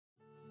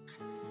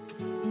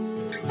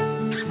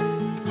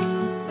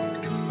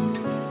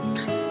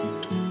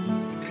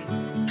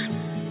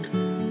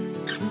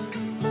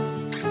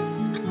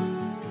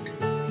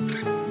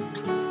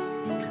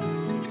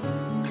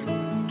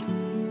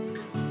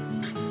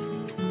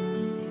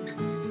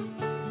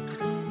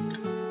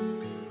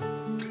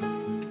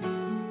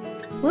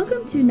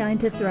Welcome to 9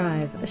 to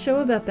Thrive, a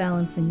show about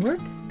balancing work,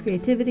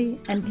 creativity,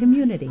 and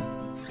community.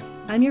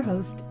 I'm your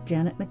host,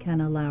 Janet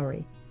McKenna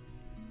Lowry.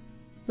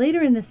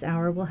 Later in this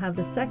hour, we'll have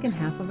the second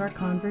half of our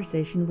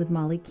conversation with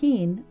Molly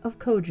Keene of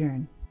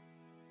Cojourn.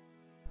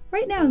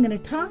 Right now, I'm going to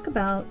talk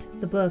about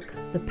the book,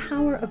 The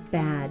Power of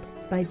Bad,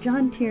 by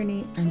John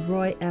Tierney and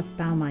Roy F.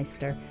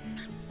 Baumeister.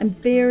 I'm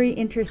very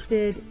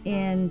interested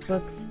in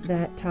books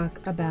that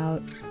talk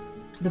about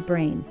the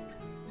brain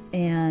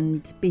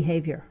and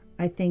behavior.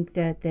 I think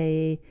that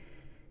they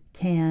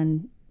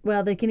can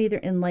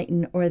either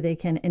enlighten or they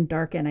can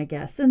endarken, I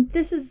guess. And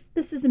this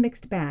is a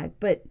mixed bag,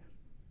 but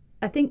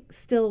I think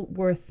still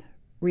worth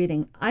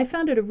reading. I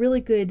found it a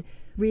really good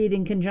read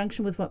in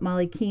conjunction with what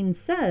Molly Keene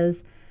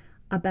says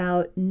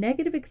about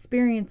negative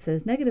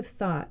experiences, negative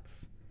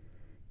thoughts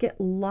get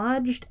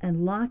lodged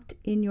and locked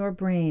in your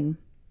brain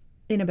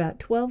in about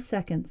 12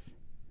 seconds.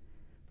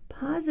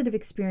 Positive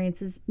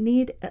experiences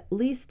need at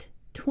least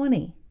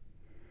 20.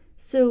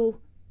 So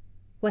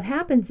what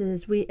happens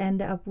is we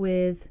end up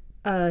with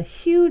a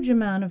huge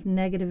amount of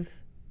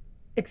negative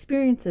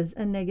experiences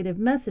and negative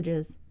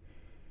messages.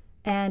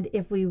 And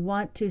if we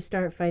want to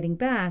start fighting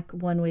back,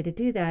 one way to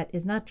do that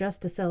is not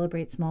just to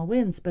celebrate small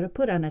wins, but to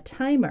put on a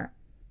timer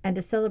and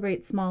to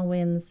celebrate small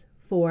wins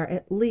for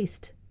at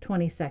least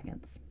 20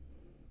 seconds.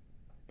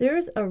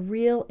 There's a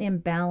real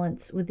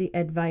imbalance with the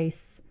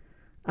advice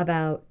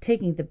about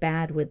taking the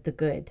bad with the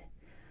good.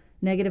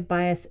 Negative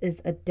bias is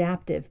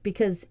adaptive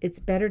because it's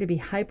better to be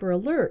hyper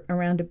alert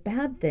around a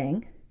bad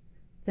thing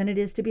than it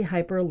is to be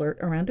hyper alert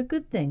around a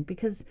good thing,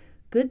 because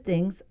good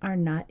things are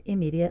not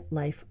immediate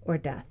life or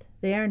death.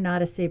 They are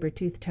not a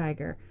saber-toothed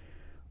tiger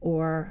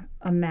or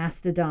a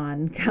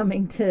mastodon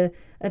coming to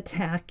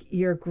attack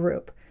your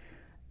group.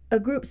 A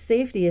group's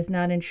safety is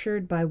not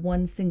ensured by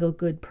one single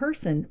good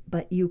person,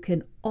 but you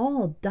can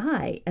all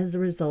die as a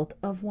result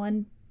of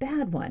one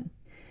bad one.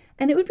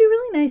 And it would be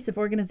really nice if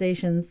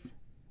organizations,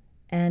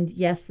 and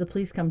yes, the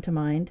police come to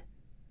mind,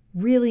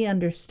 really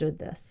understood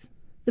this.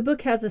 The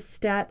book has a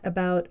stat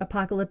about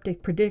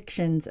apocalyptic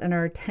predictions and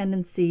our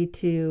tendency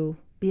to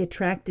be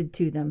attracted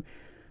to them.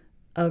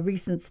 A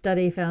recent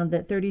study found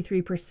that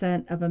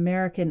 33% of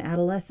American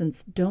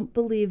adolescents don't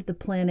believe the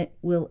planet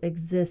will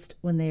exist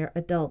when they are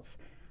adults.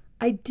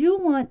 I do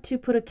want to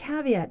put a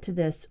caveat to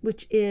this,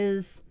 which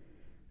is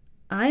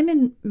I'm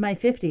in my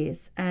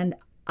 50s and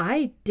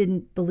I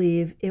didn't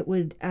believe it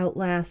would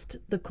outlast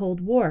the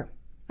Cold War.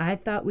 I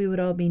thought we would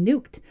all be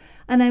nuked,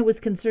 and I was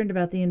concerned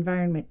about the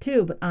environment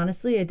too, but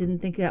honestly, I didn't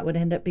think that would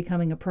end up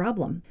becoming a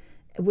problem,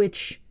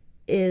 which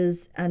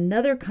is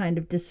another kind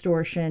of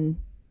distortion.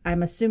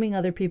 I'm assuming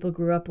other people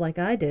grew up like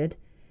I did,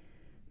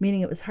 meaning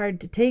it was hard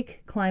to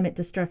take climate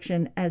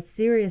destruction as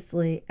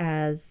seriously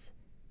as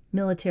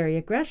military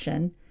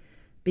aggression,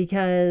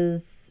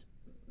 because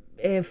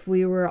if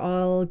we were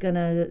all going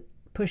to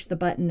push the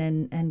button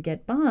and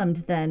get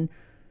bombed, then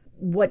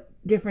what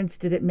difference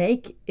did it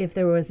make if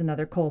there was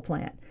another coal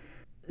plant?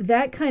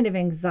 That kind of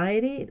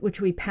anxiety,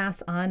 which we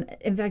pass on.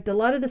 In fact, a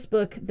lot of this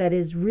book that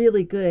is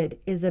really good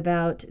is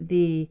about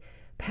the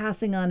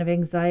passing on of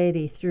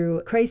anxiety through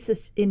a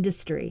crisis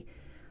industry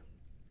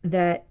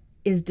that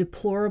is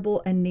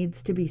deplorable and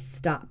needs to be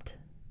stopped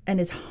and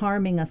is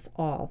harming us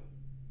all.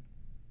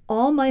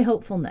 All my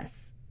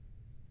hopefulness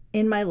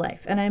in my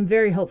life, and I'm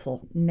very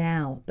hopeful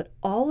now, but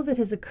all of it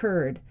has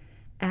occurred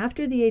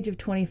after the age of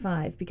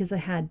 25 because I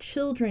had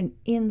children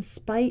in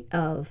spite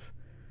of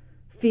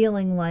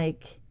feeling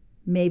like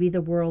maybe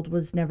the world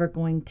was never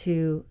going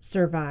to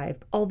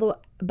survive. Although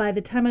by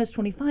the time I was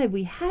 25,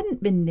 we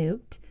hadn't been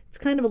nuked. It's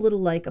kind of a little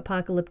like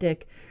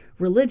apocalyptic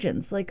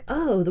religions, like,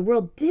 oh, the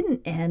world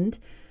didn't end.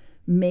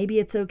 Maybe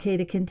it's okay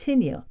to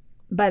continue.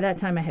 By that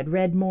time, I had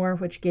read more,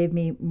 which gave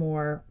me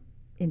more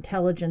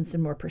intelligence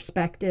and more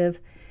perspective.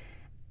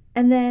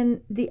 And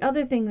then the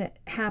other thing that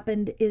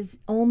happened is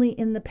only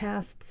in the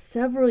past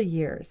several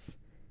years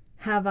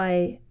have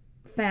I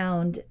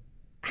found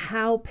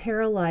how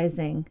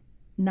paralyzing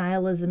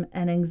nihilism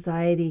and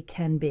anxiety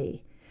can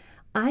be.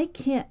 I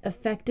can't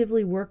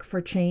effectively work for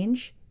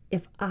change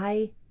if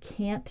I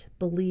can't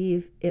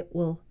believe it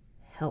will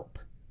help.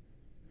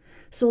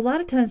 So a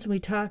lot of times when we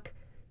talk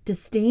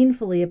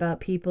disdainfully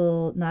about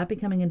people not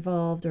becoming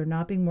involved or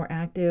not being more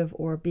active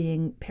or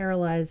being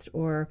paralyzed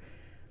or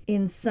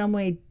in some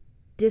way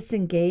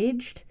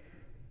disengaged,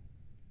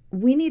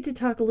 we need to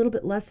talk a little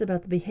bit less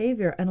about the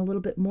behavior and a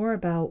little bit more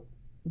about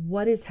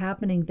what is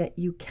happening that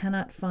you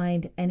cannot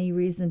find any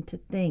reason to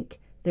think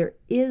there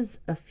is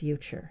a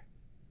future.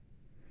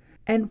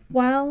 And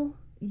while,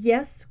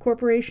 yes,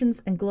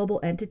 corporations and global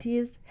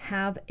entities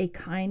have a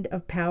kind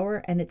of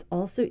power, and it's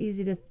also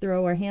easy to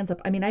throw our hands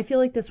up. I mean, I feel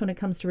like this when it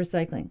comes to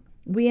recycling.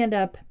 We end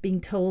up being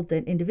told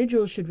that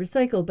individuals should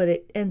recycle, but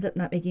it ends up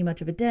not making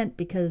much of a dent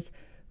because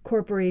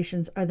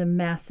corporations are the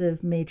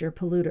massive major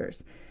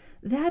polluters.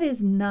 That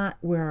is not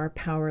where our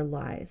power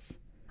lies.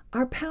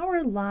 Our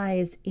power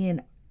lies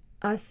in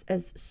us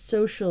as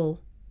social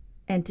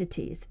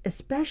entities,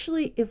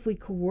 especially if we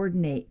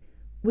coordinate.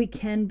 We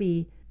can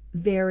be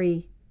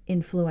very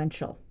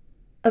influential.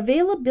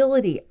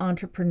 Availability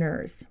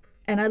entrepreneurs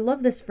And I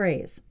love this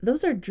phrase.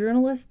 Those are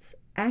journalists,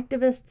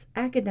 activists,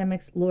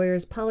 academics,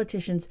 lawyers,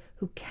 politicians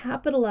who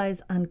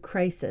capitalize on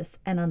crisis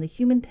and on the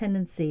human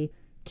tendency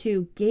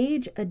to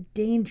gauge a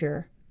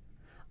danger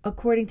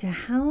according to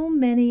how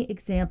many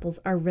examples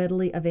are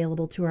readily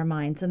available to our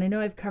minds. And I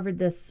know I've covered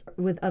this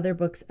with other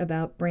books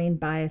about brain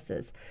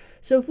biases.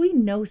 So if we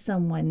know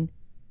someone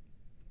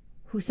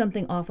who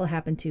something awful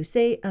happened to,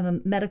 say a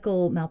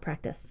medical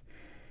malpractice,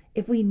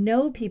 if we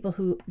know people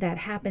who that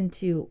happened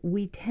to,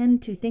 we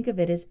tend to think of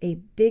it as a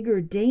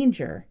bigger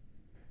danger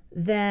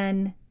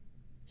than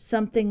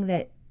something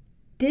that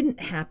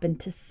didn't happen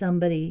to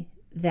somebody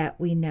that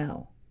we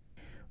know.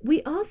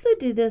 We also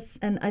do this,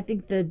 and I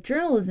think the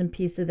journalism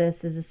piece of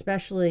this is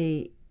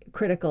especially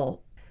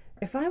critical.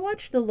 If I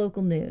watch the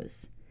local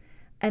news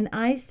and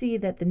I see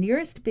that the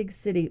nearest big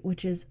city,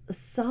 which is a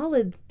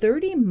solid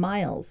 30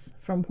 miles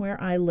from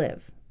where I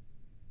live,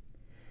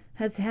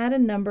 has had a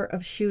number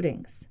of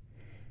shootings,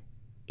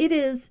 it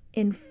is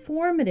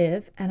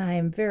informative, and I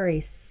am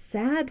very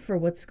sad for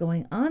what's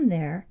going on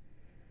there,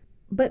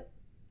 but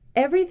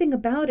everything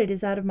about it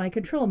is out of my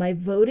control. My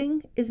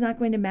voting is not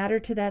going to matter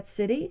to that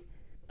city.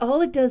 All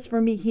it does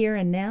for me here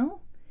and now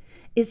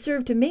is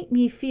serve to make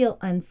me feel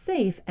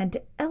unsafe and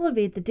to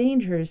elevate the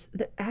dangers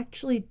that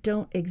actually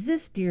don't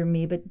exist near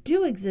me, but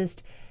do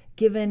exist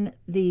given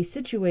the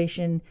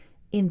situation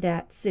in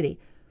that city.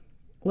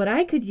 What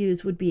I could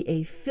use would be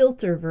a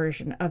filter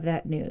version of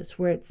that news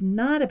where it's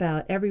not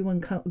about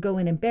everyone go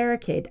in and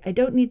barricade. I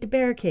don't need to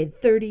barricade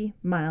 30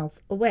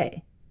 miles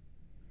away.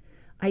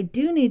 I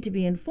do need to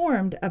be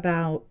informed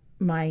about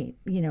my,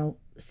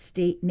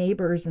 state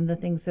neighbors and the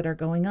things that are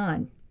going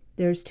on.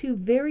 There's two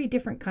very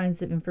different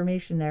kinds of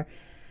information there.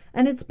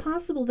 And it's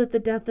possible that the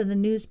death of the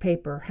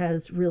newspaper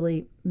has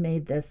really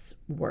made this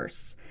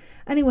worse.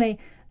 Anyway,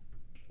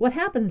 what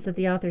happens that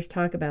the authors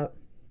talk about,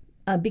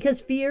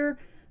 because fear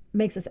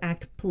makes us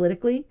act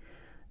politically,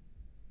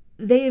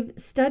 they've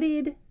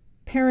studied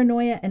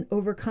paranoia and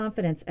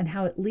overconfidence and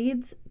how it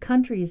leads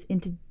countries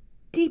into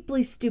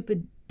deeply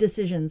stupid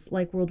decisions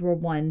like World War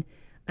I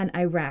and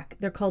Iraq.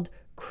 They're called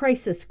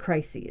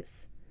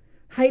crises.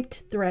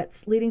 Hyped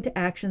threats leading to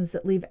actions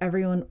that leave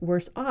everyone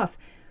worse off.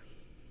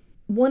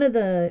 One of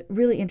the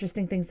really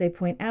interesting things they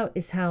point out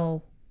is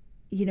how,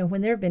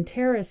 when there have been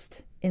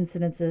terrorist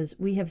incidences,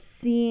 we have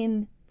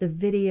seen the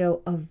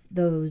video of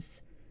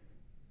those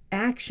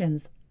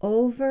actions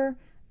over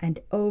and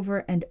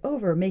over and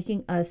over,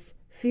 making us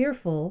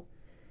fearful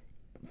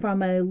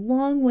from a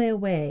long way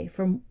away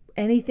from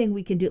anything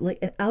we can do, like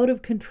an out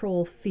of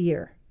control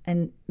fear,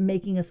 and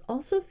making us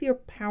also feel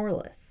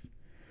powerless.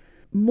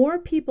 More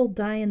people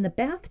die in the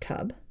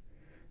bathtub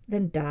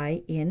than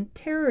die in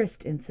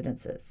terrorist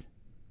incidences.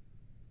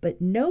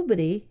 But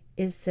nobody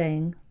is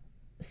seeing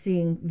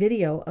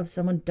video of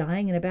someone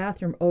dying in a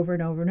bathroom over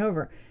and over and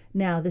over.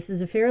 Now, this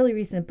is a fairly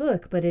recent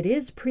book, but it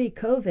is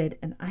pre-COVID,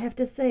 and I have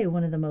to say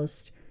one of the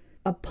most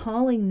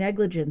appalling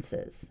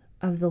negligences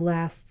of the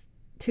last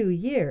 2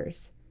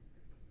 years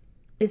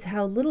is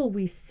how little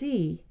we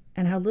see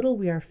and how little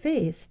we are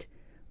faced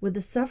with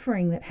the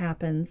suffering that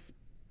happens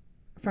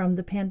from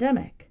the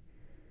pandemic.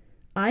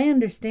 I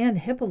understand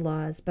HIPAA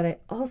laws, but I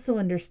also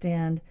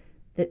understand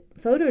that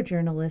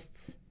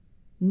photojournalists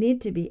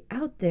need to be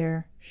out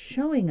there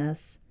showing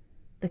us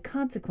the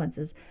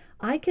consequences.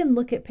 I can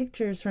look at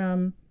pictures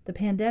from the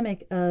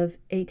pandemic of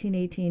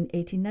 1818,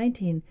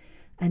 1819,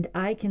 and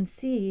I can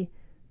see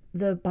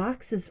the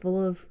boxes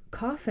full of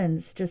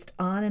coffins just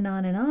on and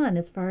on and on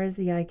as far as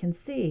the eye can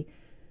see.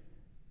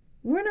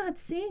 We're not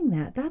seeing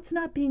that. That's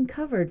not being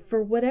covered.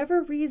 For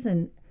whatever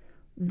reason,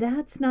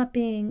 that's not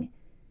being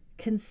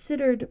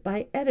considered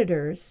by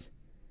editors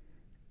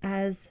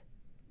as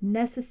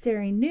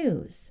necessary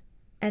news.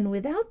 And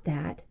without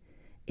that,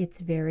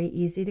 it's very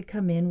easy to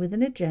come in with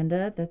an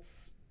agenda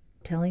that's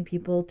telling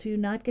people to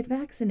not get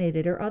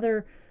vaccinated or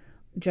other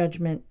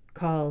judgment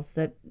calls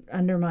that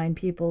undermine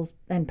people's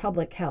and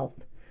public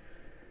health.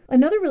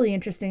 Another really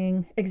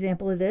interesting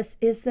example of this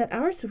is that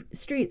our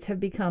streets have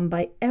become,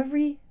 by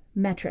every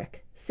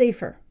metric,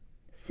 safer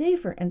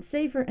and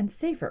safer and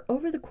safer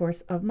over the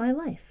course of my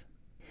life.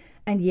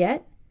 And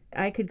yet,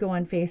 I could go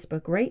on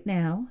Facebook right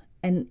now,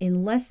 and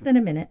in less than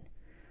a minute,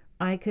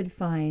 I could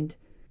find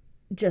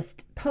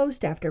just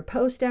post after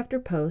post after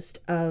post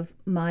of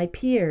my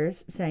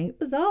peers saying, it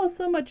was all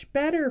so much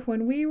better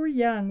when we were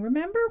young.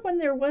 Remember when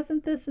there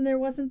wasn't this and there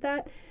wasn't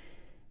that?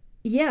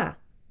 Yeah,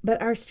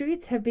 but our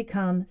streets have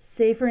become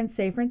safer and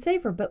safer and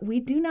safer, but we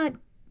don't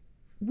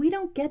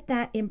get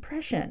that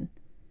impression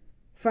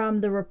from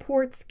the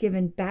reports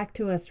given back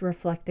to us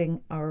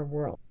reflecting our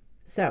world.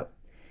 So,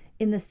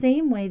 in the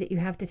same way that you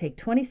have to take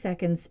 20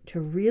 seconds to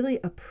really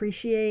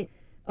appreciate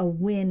a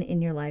win in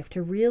your life,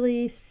 to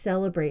really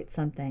celebrate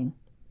something,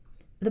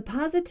 the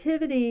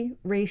positivity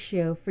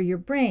ratio for your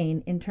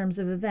brain in terms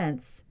of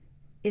events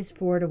is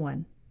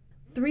 4-1.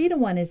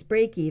 3-1 is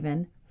break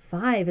even,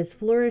 5 is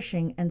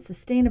flourishing and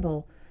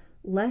sustainable,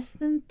 less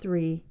than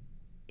 3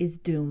 is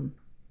doom.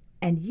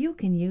 And you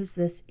can use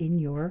this in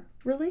your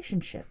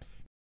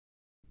relationships.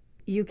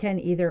 You can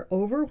either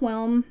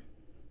overwhelm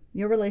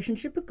your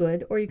relationship with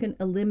good, or you can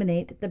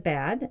eliminate the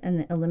bad,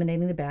 and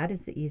eliminating the bad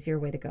is the easier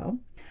way to go.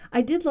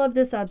 I did love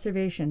this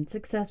observation.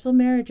 Successful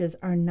marriages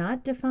are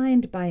not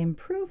defined by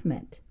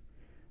improvement,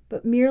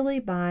 but merely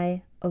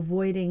by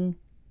avoiding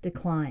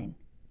decline.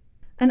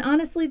 And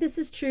honestly, this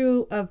is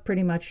true of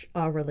pretty much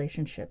all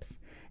relationships.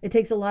 It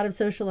takes a lot of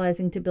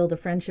socializing to build a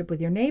friendship with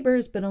your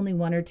neighbors, but only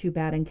one or two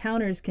bad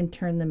encounters can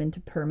turn them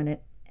into permanent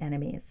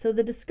enemies. So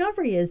the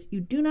discovery is you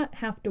do not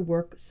have to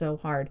work so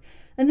hard.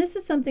 And this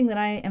is something that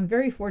I am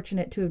very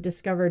fortunate to have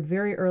discovered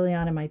very early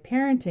on in my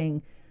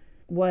parenting,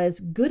 was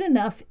good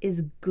enough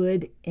is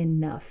good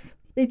enough.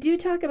 They do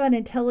talk about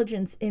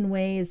intelligence in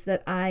ways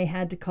that I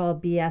had to call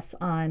BS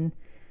on.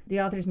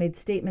 The authors made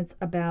statements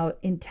about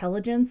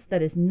intelligence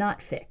that is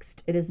not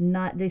fixed. It is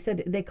not,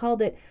 they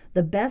called it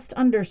the best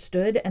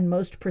understood and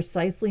most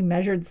precisely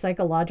measured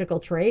psychological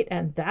trait,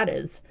 and that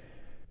is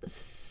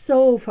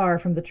so far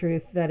from the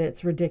truth that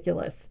it's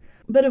ridiculous.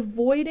 But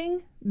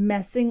avoiding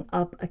messing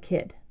up a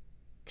kid,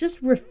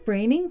 just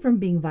refraining from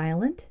being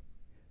violent,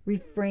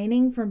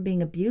 refraining from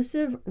being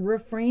abusive,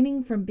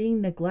 refraining from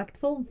being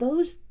neglectful,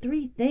 those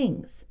three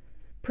things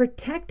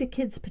protect a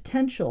kid's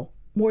potential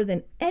more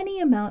than any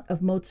amount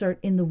of Mozart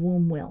in the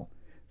womb will.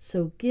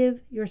 So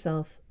give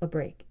yourself a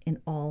break in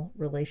all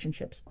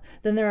relationships.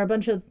 Then there are a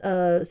bunch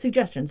of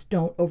suggestions.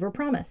 Don't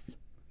overpromise.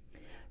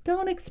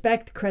 Don't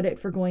expect credit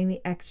for going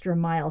the extra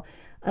mile.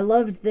 I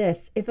loved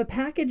this. If a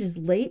package is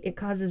late, it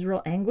causes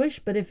real anguish,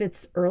 but if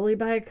it's early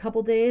by a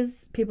couple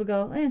days, people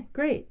go,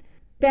 great.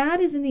 Bad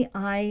is in the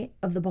eye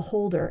of the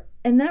beholder.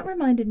 And that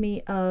reminded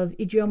me of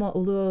Ijeoma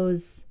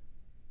Oluo's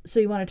So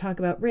You Want to Talk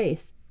About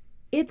Race.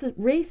 It's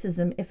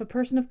racism if a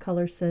person of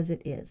color says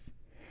it is.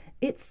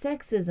 It's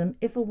sexism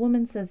if a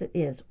woman says it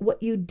is.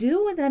 What you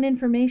do with that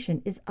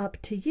information is up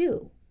to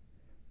you.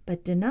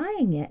 But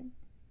denying it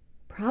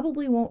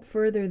probably won't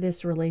further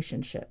this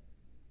relationship.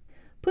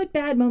 Put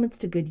bad moments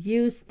to good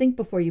use. Think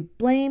before you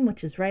blame,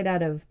 which is right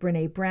out of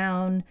Brené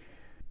Brown.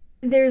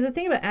 There's a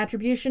thing about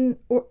attribution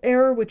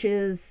error, which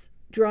is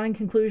drawing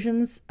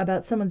conclusions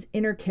about someone's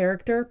inner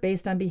character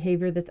based on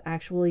behavior that's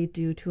actually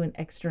due to an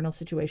external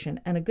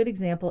situation. And a good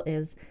example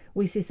is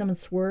we see someone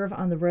swerve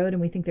on the road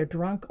and we think they're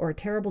drunk or a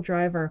terrible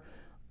driver,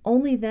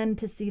 only then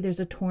to see there's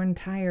a torn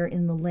tire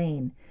in the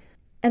lane.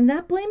 And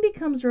that blame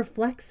becomes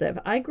reflexive.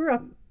 I grew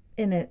up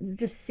in it,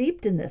 just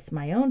seeped in this,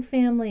 my own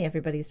family,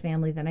 everybody's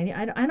family that I knew.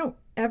 I don't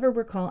ever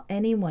recall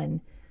anyone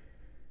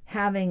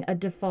having a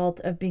default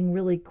of being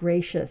really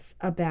gracious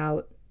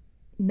about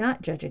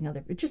not judging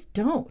other people. Just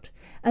don't.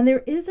 And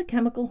there is a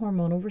chemical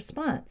hormonal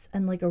response.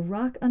 And like a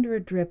rock under a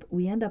drip,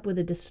 we end up with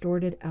a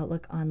distorted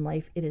outlook on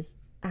life. It is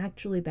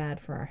actually bad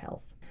for our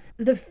health.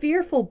 The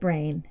fearful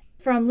brain,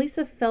 from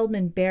Lisa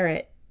Feldman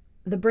Barrett,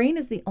 the brain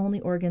is the only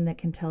organ that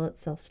can tell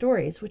itself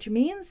stories, which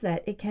means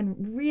that it can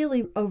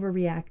really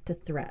overreact to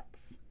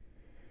threats.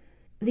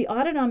 The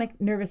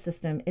autonomic nervous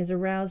system is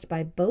aroused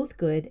by both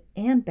good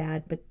and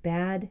bad, but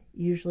bad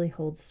usually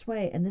holds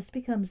sway, and this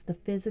becomes the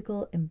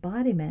physical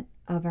embodiment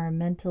of our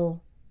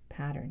mental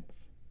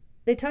patterns.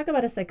 They talk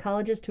about a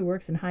psychologist who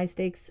works in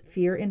high-stakes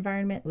fear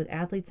environment with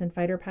athletes and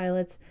fighter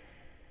pilots,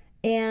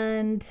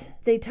 and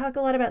they talk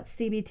a lot about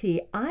CBT.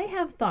 I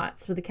have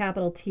thoughts with a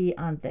capital T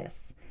on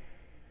this.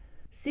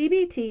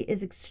 CBT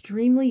is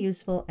extremely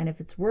useful, and if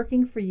it's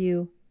working for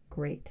you,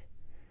 great.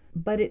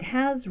 But it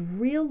has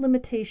real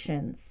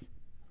limitations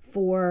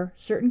for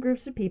certain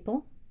groups of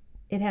people.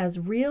 It has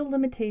real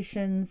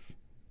limitations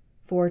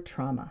for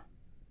trauma.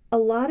 A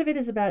lot of it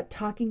is about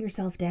talking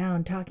yourself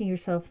down, talking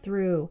yourself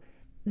through.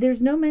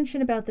 There's no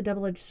mention about the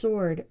double-edged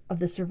sword of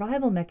the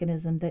survival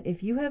mechanism that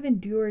if you have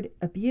endured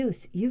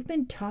abuse, you've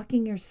been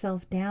talking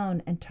yourself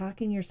down and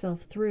talking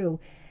yourself through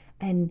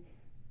and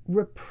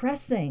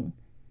repressing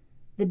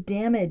the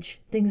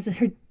damage things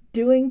that are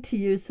doing to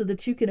you so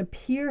that you can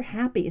appear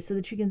happy, so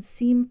that you can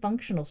seem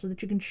functional, so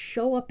that you can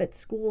show up at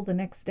school the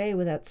next day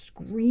without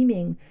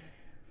screaming.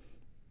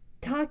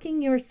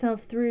 Talking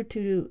yourself through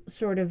to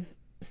sort of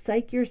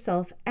psych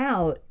yourself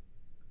out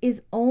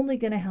is only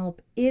going to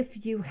help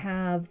if you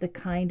have the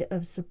kind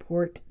of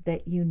support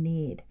that you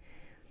need.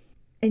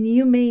 And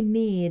you may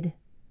need,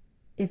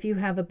 if you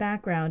have a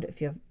background,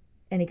 if you have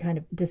any kind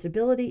of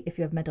disability, if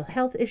you have mental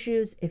health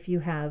issues, if you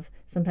have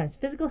sometimes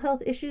physical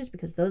health issues,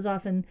 because those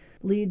often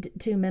lead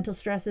to mental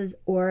stresses,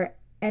 or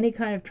any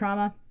kind of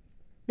trauma,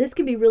 this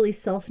can be really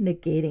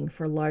self-negating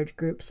for large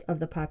groups of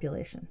the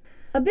population.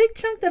 A big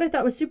chunk that I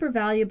thought was super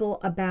valuable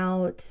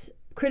about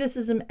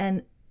criticism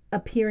and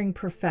appearing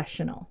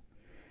professional.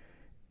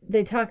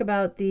 They talk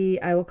about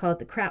I will call it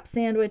the crap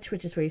sandwich,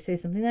 which is where you say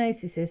something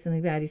nice, you say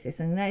something bad, you say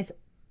something nice.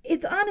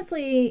 It's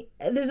honestly,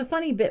 there's a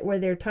funny bit where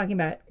they're talking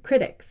about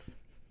critics.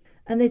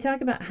 And they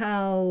talk about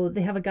how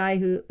they have a guy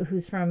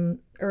who's from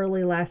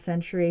early last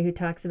century who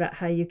talks about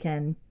how you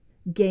can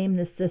game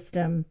the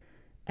system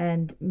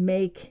and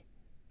make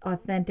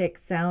authentic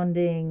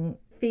sounding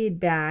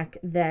feedback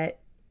that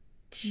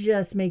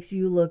just makes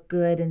you look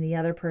good and the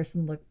other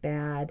person look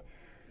bad.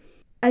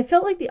 I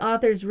felt like the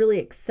authors really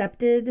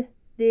accepted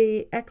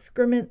the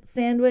excrement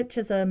sandwich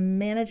as a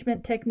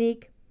management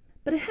technique,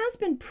 but it has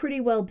been pretty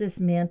well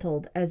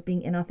dismantled as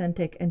being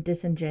inauthentic and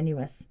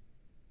disingenuous.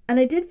 And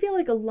I did feel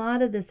like a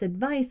lot of this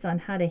advice on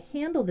how to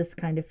handle this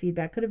kind of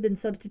feedback could have been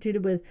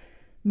substituted with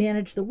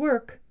manage the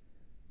work,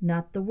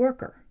 not the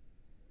worker.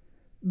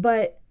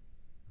 But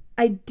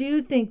I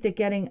do think that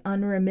getting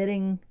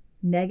unremitting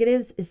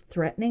negatives is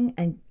threatening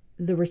and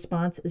the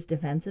response is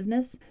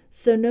defensiveness.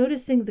 So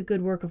noticing the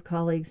good work of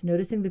colleagues,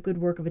 noticing the good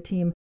work of a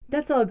team,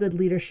 that's all good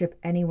leadership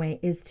anyway,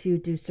 is to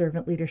do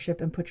servant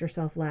leadership and put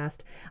yourself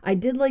last. I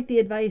did like the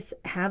advice,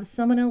 have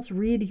someone else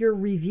read your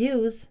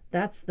reviews.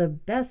 That's the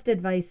best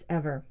advice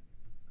ever.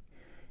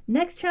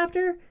 Next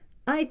chapter,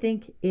 I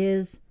think,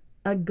 is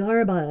a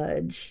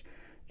garbage.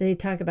 They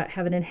talk about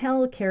heaven and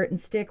hell, carrot and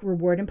stick,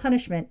 reward and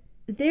punishment.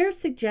 Their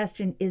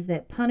suggestion is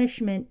that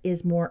punishment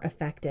is more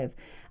effective,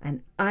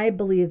 and I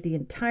believe the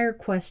entire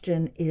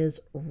question is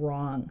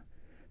wrong.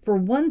 For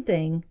one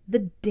thing,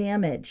 the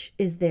damage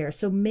is there.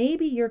 So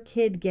maybe your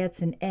kid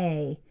gets an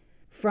A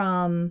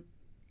from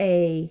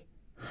a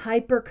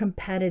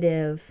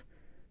hyper-competitive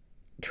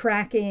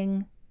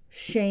tracking,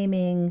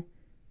 shaming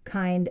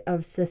kind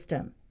of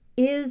system.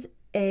 Is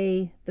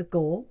A the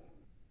goal?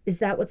 Is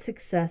that what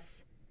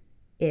success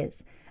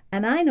is?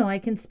 And I know I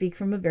can speak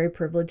from a very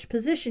privileged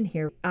position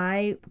here.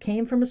 I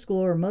came from a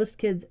school where most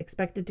kids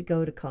expected to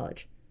go to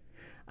college.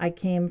 I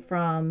came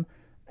from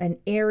an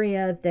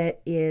area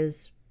that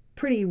is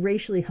pretty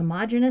racially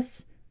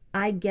homogenous.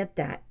 I get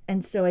that.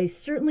 And so I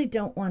certainly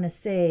don't want to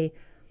say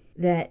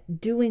that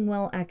doing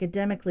well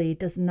academically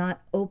does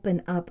not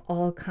open up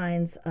all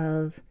kinds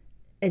of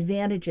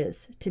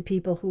advantages to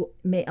people who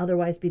may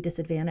otherwise be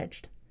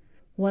disadvantaged.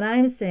 What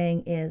I'm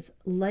saying is,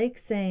 like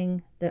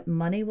saying that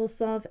money will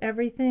solve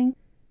everything,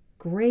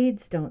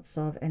 grades don't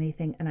solve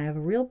anything, and I have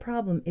a real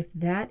problem if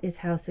that is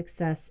how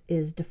success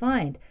is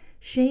defined.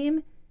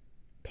 Shame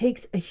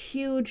takes a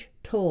huge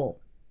toll.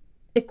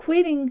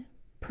 Equating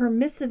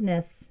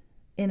permissiveness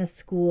in a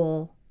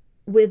school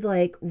with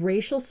like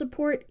racial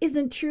support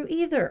isn't true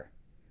either.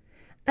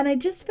 And I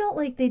just felt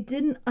like they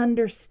didn't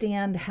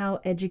understand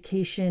how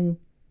education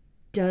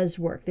does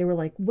work. They were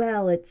like,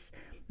 well,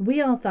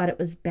 we all thought it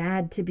was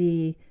bad to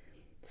be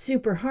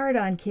super hard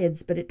on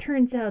kids, but it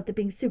turns out that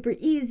being super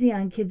easy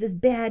on kids is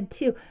bad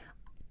too.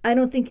 I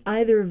don't think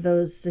either of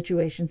those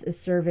situations is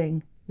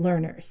serving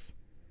learners.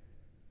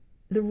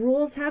 The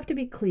rules have to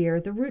be clear.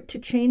 The route to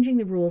changing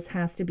the rules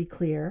has to be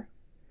clear.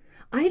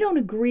 I don't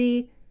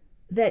agree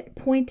that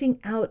pointing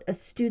out a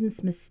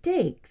student's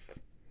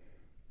mistakes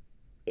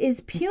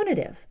is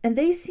punitive. And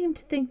they seem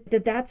to think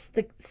that that's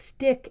the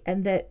stick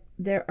and that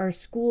there are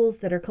schools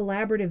that are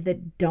collaborative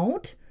that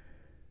don't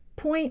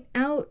point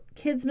out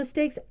kids'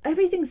 mistakes.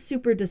 Everything's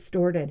super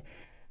distorted.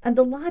 And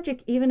the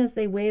logic, even as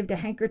they waved a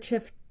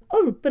handkerchief,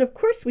 oh, but of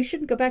course we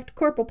shouldn't go back to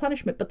corporal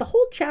punishment. But the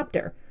whole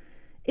chapter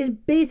is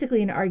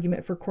basically an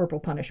argument for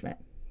corporal punishment.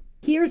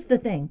 Here's the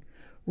thing.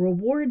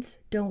 Rewards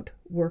don't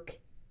work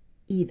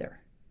either.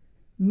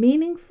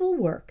 Meaningful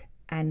work,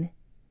 and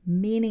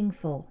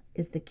meaningful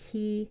is the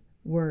key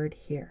word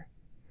here,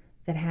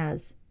 that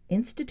has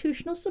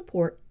institutional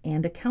support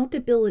and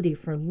accountability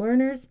for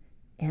learners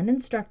and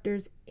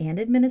instructors and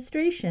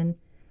administration,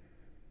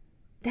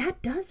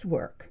 that does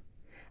work.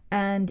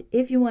 And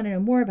if you want to know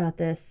more about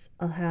this,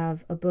 I'll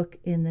have a book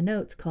in the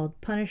notes called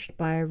Punished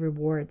by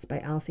Rewards by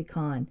Alfie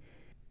Kohn.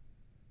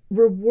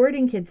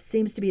 Rewarding kids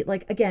seems to be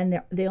like,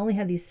 again, they only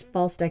have these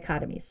false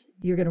dichotomies.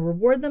 You're going to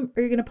reward them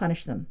or you're going to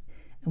punish them.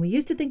 And we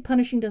used to think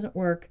punishing doesn't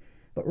work,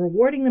 but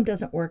rewarding them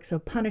doesn't work, so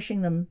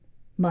punishing them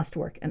must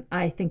work. And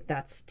I think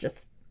that's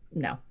just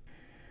no.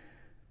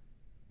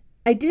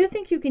 I do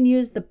think you can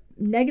use the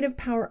negative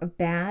power of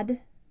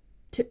bad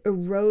to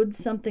erode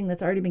something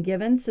that's already been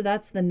given. So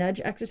that's the nudge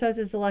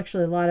exercises. There's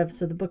actually a lot of,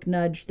 so the book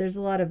Nudge, there's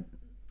a lot of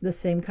the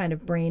same kind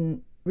of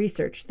brain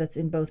research that's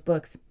in both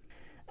books.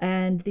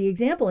 And the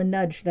example in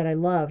Nudge that I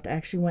loved, I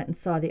actually went and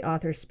saw the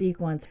author speak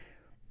once.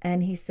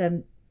 And he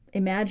said,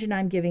 imagine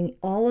I'm giving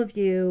all of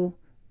you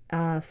a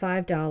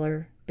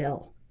 $5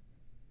 bill.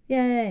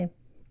 Yay.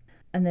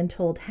 And then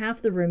told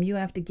half the room, you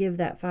have to give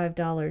that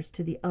 $5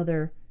 to the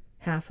other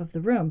half of the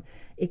room.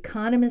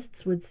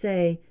 Economists would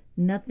say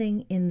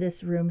nothing in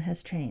this room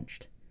has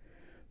changed.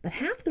 But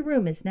half the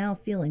room is now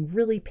feeling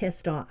really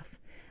pissed off.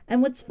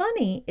 And what's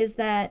funny is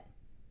that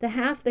the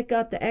half that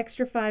got the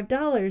extra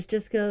 $5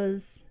 just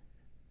goes,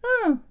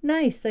 oh,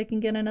 nice, I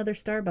can get another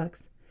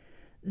Starbucks.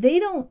 They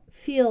don't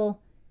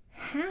feel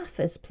half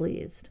as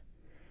pleased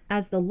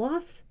as the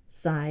loss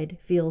side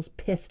feels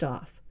pissed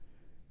off.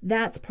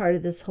 That's part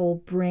of this whole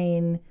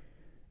brain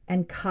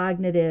and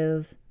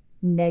cognitive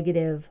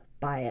negative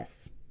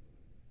bias.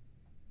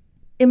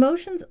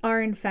 Emotions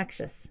are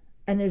infectious,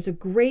 and there's a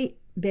great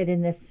bit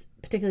in this,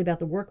 particularly about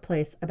the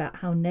workplace, about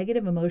how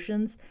negative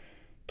emotions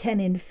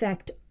can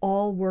infect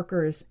all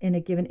workers in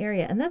a given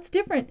area. And that's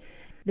different.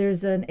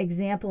 There's an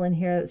example in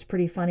here that's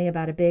pretty funny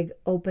about a big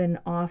open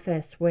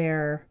office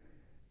where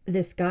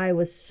this guy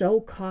was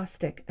so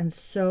caustic and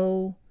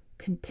so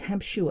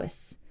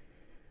contemptuous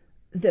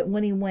that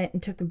when he went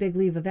and took a big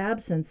leave of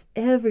absence,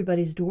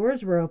 everybody's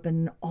doors were open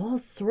and all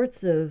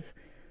sorts of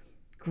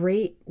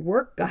great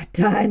work got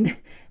done.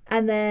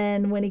 And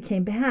then when he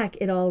came back,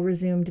 it all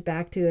resumed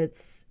back to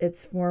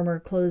its former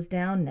closed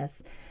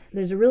downness.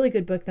 There's a really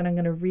good book that I'm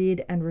going to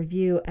read and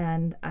review,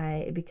 and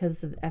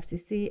because of the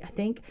FCC, I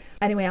think.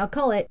 Anyway, I'll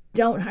call it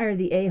Don't Hire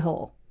the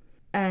A-Hole.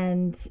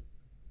 And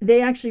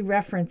they actually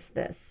reference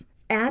this.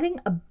 Adding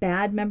a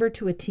bad member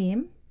to a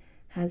team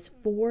has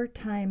 4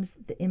 times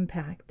the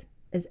impact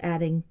as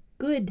adding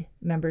good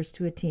members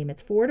to a team.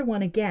 It's 4 to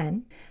 1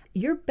 again.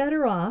 You're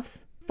better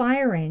off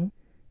firing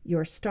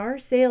your star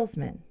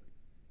salesman,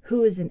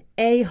 who is an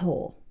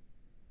a-hole,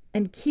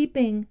 and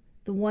keeping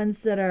the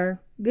ones that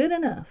are good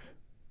enough.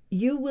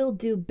 You will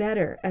do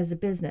better as a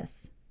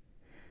business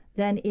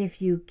than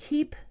if you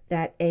keep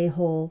that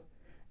a-hole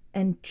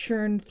and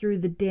churn through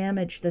the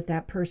damage that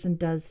that person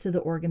does to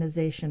the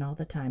organization all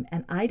the time.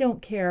 And I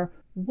don't care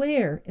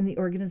where in the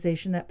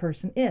organization that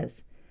person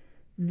is.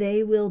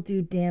 They will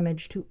do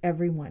damage to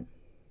everyone.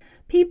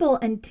 People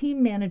and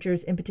team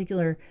managers in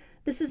particular,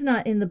 this is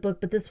not in the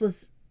book, but it's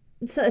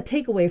a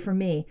takeaway for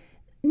me,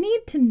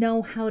 need to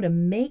know how to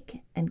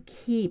make and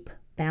keep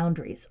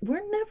boundaries.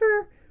 We're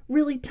never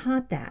really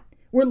taught that.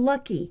 We're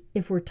lucky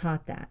if we're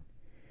taught that.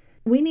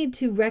 We need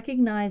to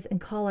recognize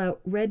and call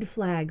out red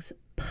flags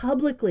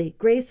publicly,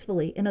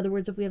 gracefully. In other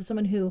words, if we have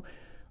someone who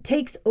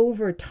talks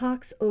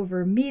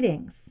over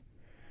meetings,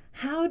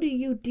 how do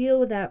you deal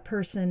with that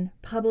person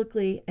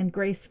publicly and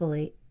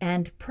gracefully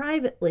and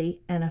privately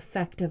and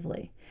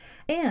effectively?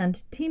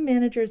 And team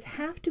managers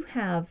have to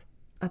have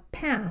a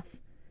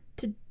path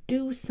to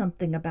do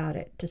something about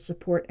it, to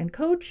support and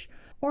coach,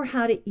 or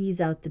how to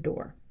ease out the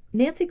door.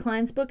 Nancy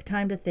Klein's book,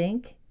 Time to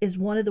Think, is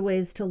one of the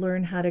ways to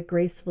learn how to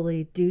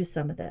gracefully do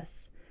some of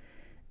this.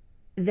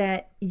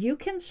 That you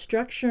can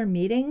structure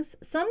meetings.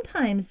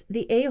 Sometimes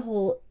the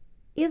a-hole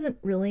isn't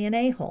really an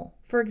a-hole.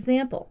 For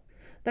example,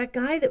 that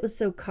guy that was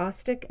so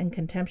caustic and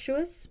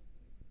contemptuous,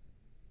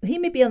 he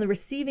may be on the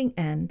receiving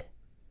end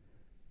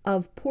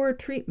of poor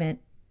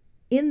treatment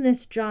in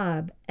this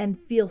job and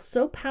feel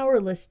so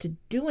powerless to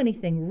do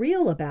anything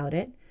real about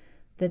it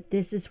that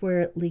this is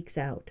where it leaks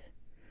out.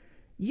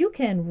 You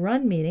can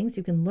run meetings,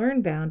 you can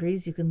learn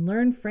boundaries, you can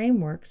learn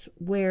frameworks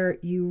where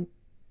you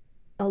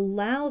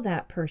allow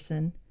that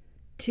person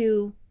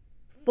to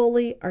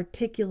fully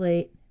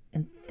articulate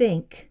and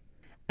think.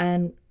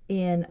 And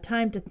in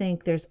Time to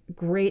Think, there's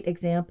great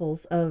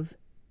examples of,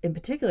 in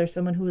particular,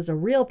 someone who is a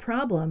real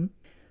problem,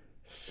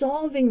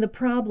 solving the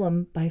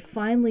problem by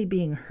finally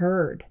being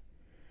heard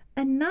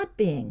and not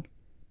being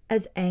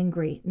as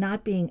angry,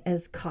 not being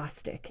as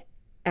caustic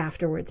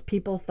afterwards.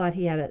 People thought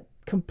he had a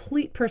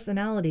complete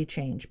personality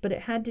change, but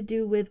it had to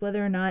do with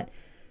whether or not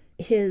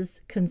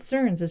his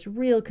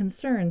real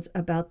concerns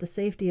about the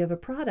safety of a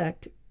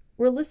product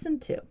were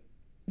listened to.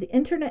 The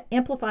internet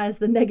amplifies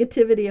the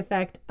negativity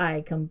effect.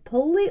 I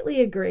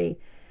completely agree.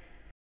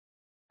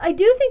 I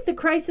do think the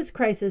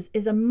crisis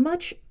is a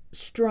much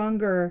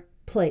stronger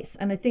place,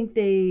 and I think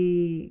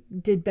they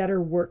did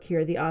better work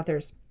here, the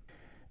authors,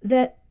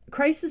 that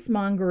crisis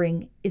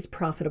mongering is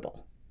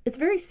profitable. It's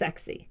very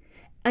sexy.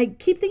 I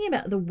keep thinking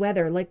about the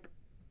weather, like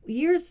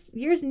years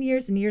and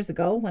years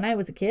ago when I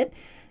was a kid,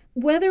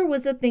 weather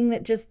was a thing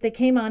that just, they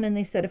came on and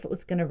they said if it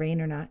was going to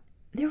rain or not.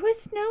 There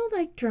was no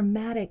like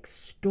dramatic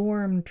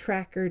storm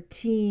tracker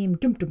team,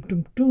 doom, doom,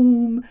 doom,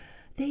 doom.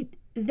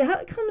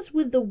 That comes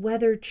with the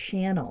Weather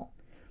Channel.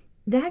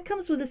 That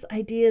comes with this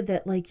idea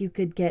that like you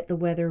could get the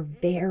weather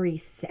very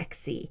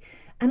sexy.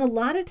 And a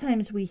lot of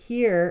times we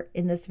hear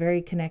in this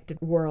very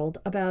connected world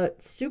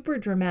about super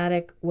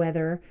dramatic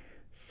weather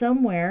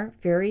somewhere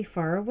very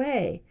far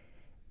away.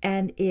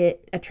 And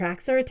it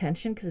attracts our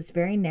attention because it's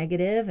very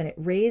negative and it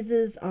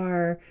raises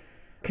our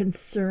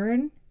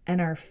concern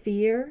and our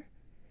fear.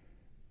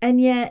 And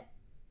yet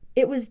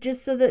it was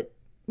just so that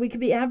we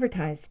could be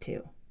advertised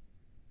to.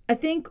 I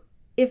think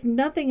if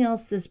nothing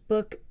else, this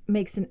book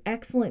makes an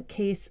excellent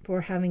case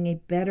for having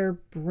a better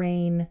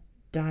brain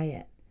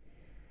diet.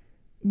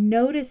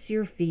 Notice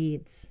your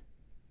feeds.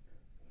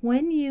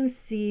 When you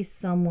see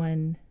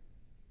someone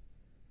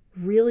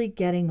really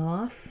getting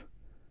off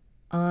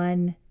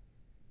on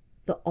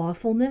the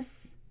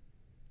awfulness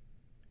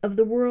of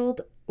the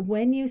world,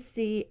 when you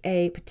see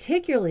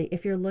particularly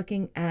if you're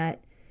looking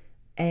at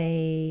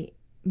a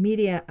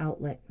media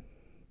outlet,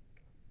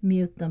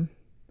 mute them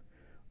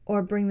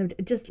or bring them,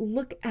 just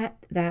look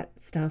at that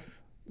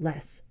stuff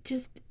less.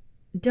 Just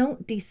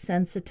don't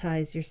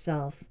desensitize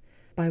yourself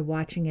by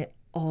watching it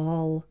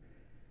all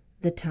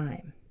the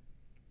time.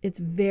 It's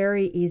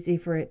very easy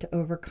for it to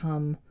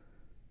overcome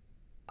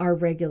our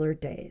regular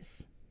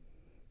days.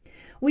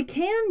 We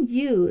can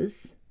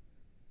use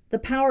the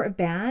power of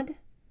bad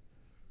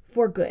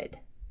for good.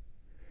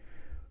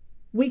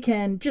 We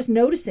can, just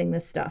noticing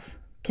this stuff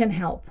can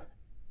help.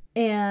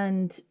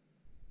 And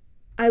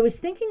I was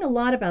thinking a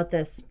lot about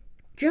this,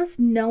 just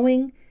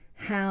knowing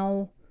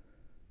how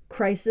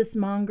crisis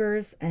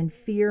mongers and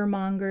fear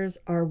mongers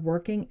are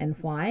working and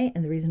why.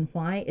 And the reason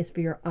why is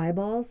for your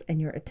eyeballs and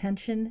your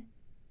attention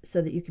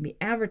so that you can be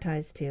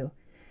advertised to.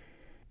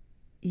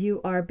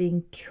 You are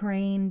being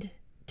trained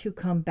to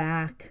come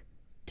back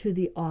to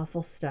the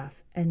awful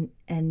stuff, and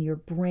your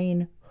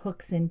brain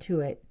hooks into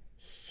it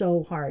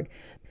so hard.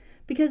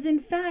 Because in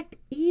fact,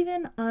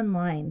 even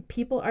online,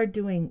 people are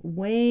doing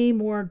way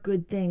more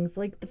good things,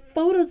 like the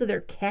photos of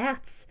their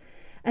cats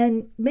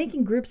and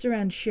making groups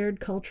around shared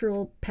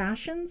cultural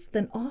passions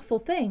than awful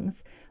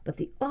things. But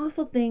the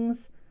awful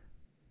things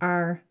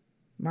are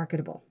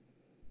marketable.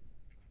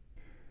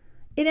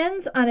 It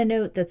ends on a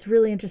note that's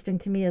really interesting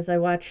to me as I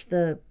watch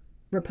the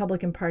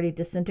Republican Party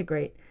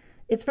disintegrate.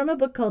 It's from a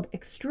book called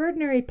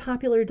Extraordinary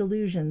Popular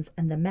Delusions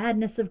and the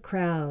Madness of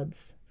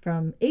Crowds,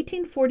 from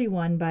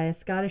 1841 by a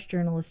Scottish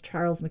journalist,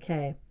 Charles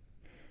Mackay.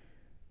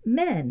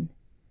 Men,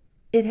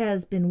 it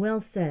has been well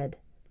said,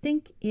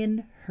 think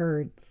in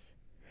herds.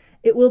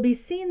 It will be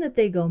seen that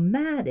they go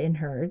mad in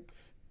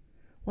herds,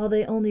 while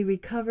they only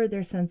recover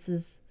their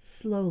senses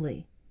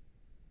slowly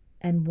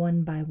and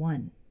one by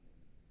one.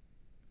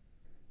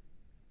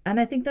 And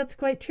I think that's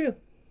quite true.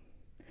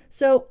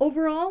 So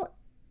overall,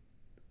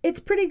 it's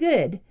pretty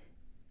good,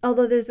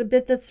 although there's a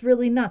bit that's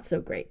really not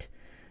so great.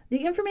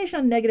 The information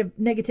on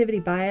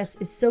negativity bias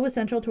is so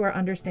essential to our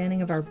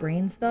understanding of our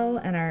brains, though,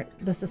 and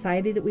the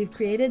society that we've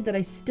created, that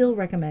I still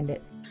recommend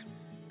it.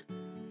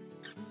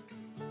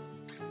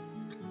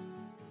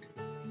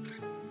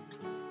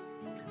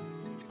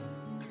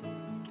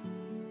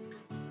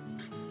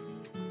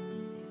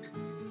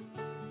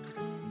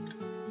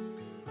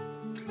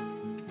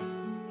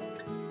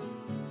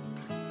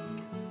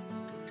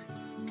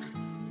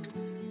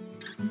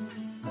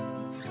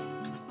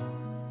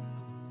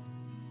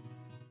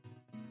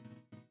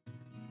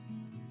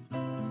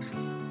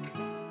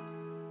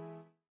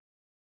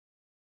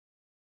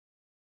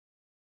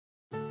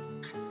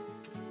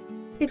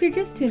 If you're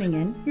just tuning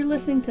in, you're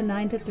listening to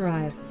 9 to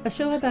Thrive, a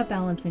show about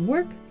balancing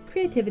work,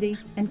 creativity,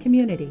 and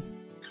community.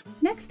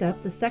 Next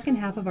up, the second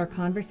half of our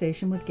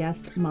conversation with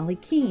guest Molly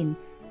Keene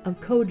of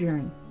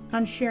Cojourn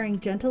on sharing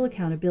gentle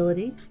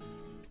accountability,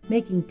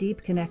 making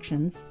deep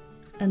connections,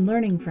 and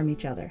learning from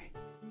each other.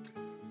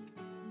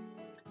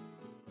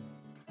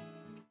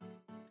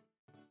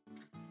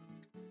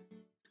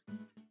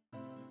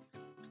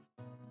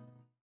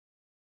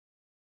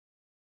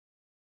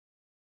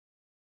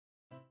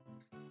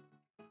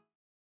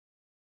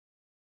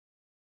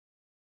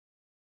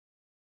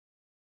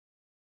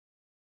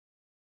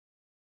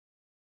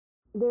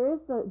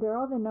 There are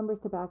all the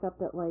numbers to back up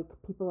that, like,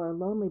 people are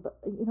lonely, but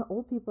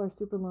old people are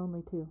super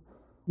lonely too.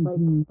 Like,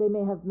 they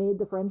may have made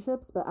the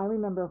friendships, but I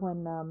remember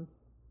when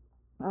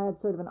I had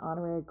sort of an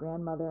honorary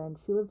grandmother, and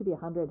she lived to be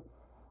 100,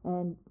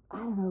 and I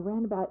don't know,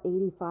 around about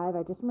 85,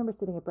 I just remember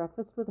sitting at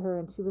breakfast with her,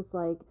 and she was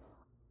like,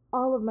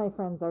 all of my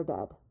friends are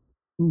dead.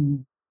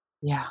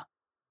 Yeah.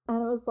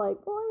 And I was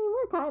like, well, I mean,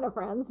 we're kind of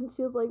friends. And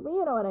she was like, well,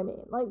 you know what I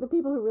mean? Like, the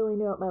people who really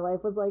knew what my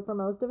life was like for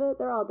most of it,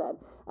 they're all dead.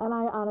 And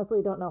I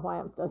honestly don't know why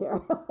I'm still here. I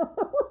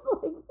was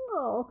like,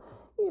 oh,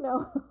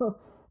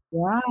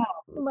 Wow.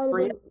 might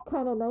have been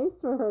kind of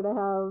nice for her to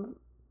have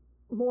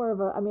more of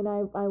a, I mean,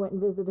 I went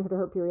and visited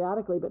her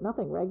periodically, but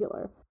nothing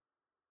regular.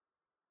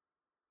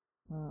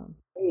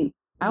 Great.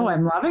 Oh,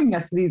 I'm loving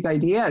these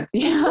ideas.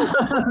 Yeah.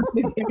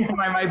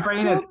 my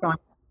brain is going.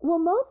 Well,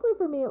 mostly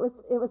for me, it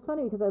was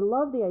funny because I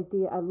love the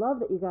idea. I love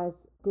that you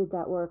guys did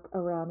that work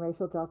around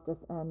racial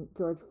justice and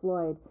George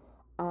Floyd.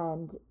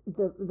 And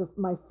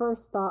my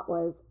first thought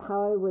was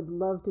how I would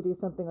love to do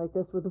something like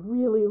this with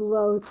really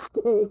low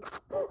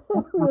stakes,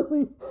 and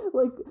really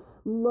like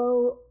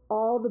low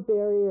all the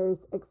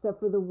barriers except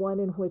for the one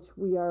in which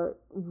we are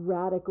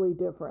radically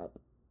different.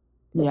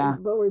 Yeah.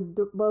 But we're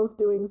both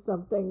doing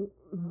something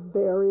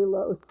very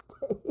low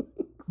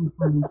stakes.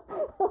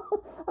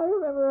 I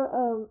remember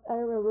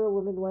a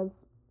woman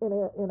once in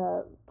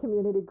a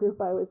community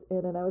group I was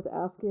in, and I was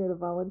asking her to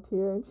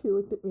volunteer, and she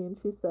looked at me and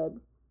she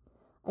said,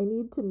 I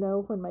need to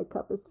know when my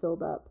cup is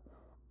filled up,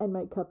 and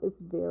my cup is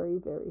very,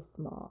 very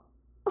small.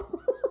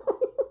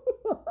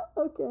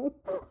 Okay.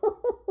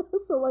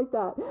 So like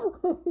that.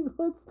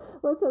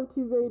 Let's have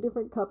two very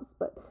different cups,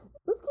 but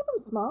let's keep them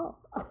small.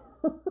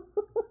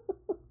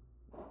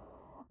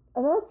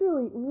 And that's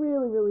really,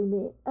 really, really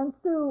neat. And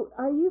so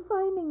are you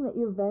finding that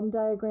your Venn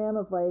diagram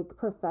of like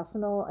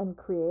professional and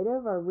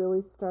creative are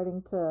really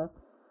starting to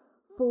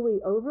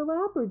fully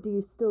overlap, or do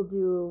you still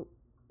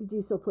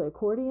play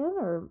accordion,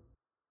 or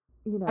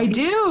I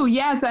do.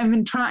 Yes,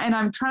 I'm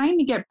trying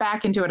to get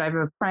back into it. I have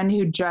a friend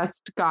who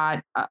just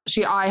got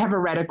I have a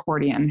red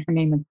accordion. Her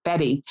name is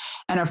Betty,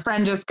 and a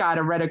friend just got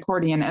a red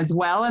accordion as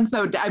well. And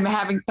so I'm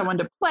having someone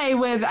to play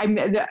with.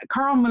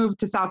 Carl moved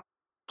to South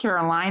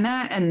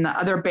Carolina, and the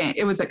other band,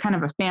 it was a kind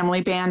of a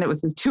family band. It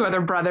was his two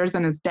other brothers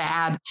and his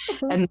dad,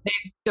 and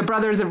the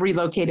brothers have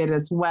relocated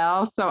as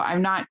well. So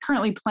I'm not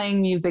currently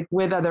playing music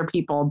with other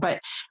people, but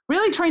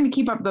really trying to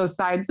keep up those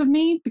sides of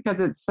me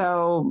because it's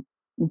so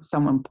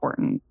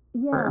important.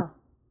 Yeah. For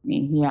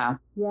me. Yeah.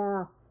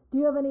 Yeah. Do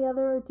you have any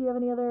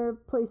other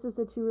places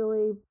that you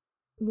really,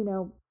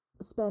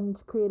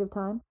 spend creative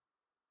time?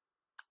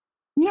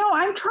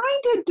 I'm trying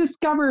to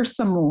discover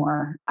some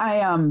more.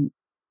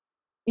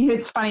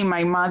 It's funny.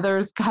 My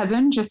mother's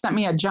cousin just sent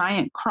me a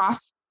giant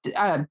cross.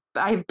 I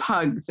have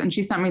pugs, and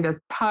she sent me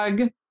this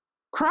pug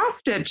cross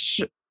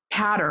stitch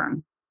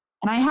pattern.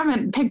 And I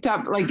haven't picked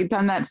up,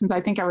 done that since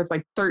I think I was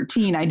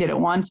 13. I did it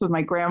once with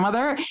my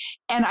grandmother,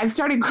 and I've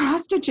started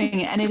cross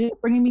stitching, and it is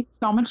bringing me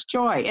so much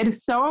joy. It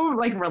is so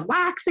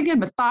relaxing and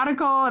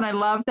methodical. And I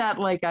love that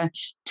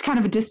kind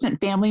of a distant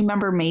family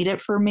member made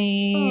it for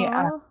me.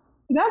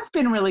 That's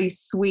been really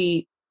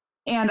sweet.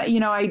 And,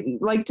 I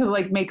like to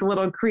make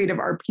little creative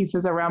art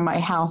pieces around my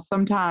house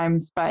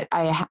sometimes, but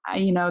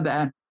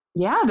the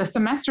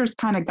semester's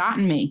kind of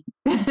gotten me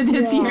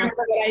this year.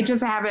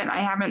 I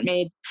haven't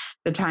made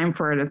the time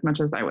for it as much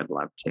as I would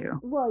love to.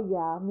 Well,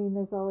 yeah. I mean,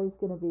 there's always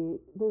going to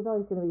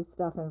be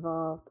stuff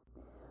involved.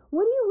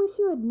 What do you wish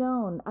you had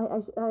known?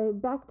 I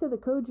back to the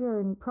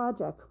Cojourn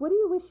project. What do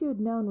you wish you had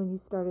known when you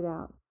started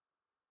out?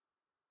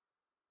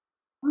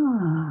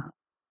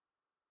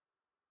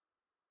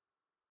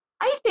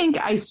 I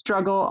think I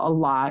struggle a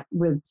lot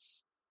with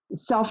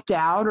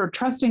self-doubt or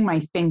trusting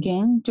my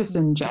thinking just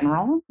in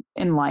general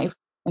in life.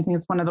 I think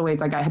it's one of the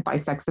ways I got hit by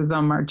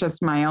sexism or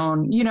just my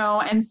own,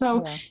 and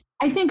so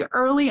I think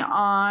early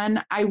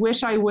on, I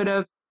wish I would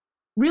have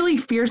really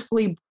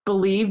fiercely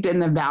believed in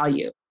the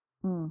value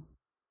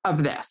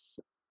of this,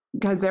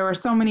 because there were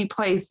so many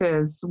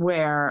places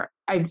where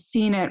I've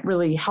seen it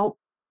really help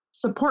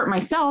support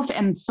myself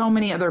and so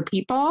many other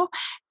people.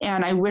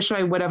 And I wish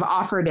I would have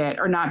offered it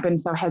or not been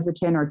so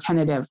hesitant or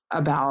tentative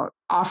about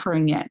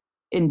offering it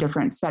in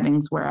different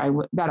settings where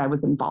that I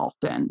was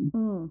involved in.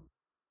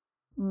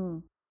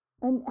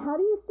 And how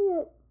do you see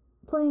it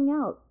playing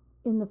out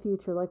in the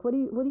future? What do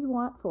you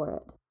want for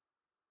it?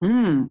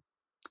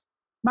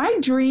 My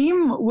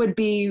dream would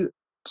be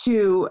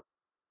to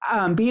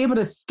be able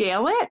to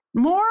scale it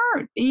more,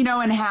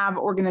 and have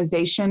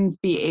organizations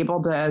be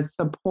able to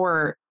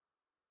support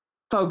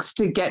folks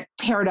to get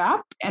paired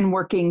up and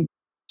working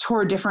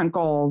toward different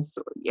goals.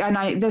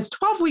 And this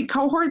 12-week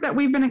cohort that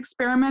we've been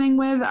experimenting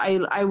with,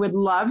 I would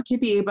love to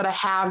be able to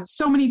have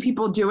so many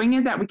people doing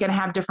it that we can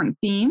have different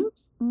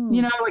themes,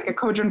 like a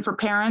Cojourn for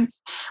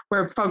parents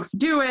where folks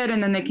do it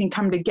and then they can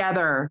come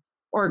together,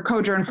 or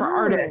Cojourn for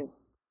artists,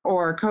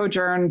 or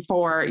Cojourn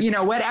for,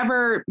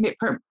 whatever,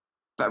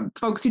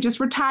 folks who just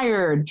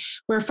retired,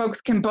 where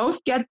folks can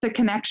both get the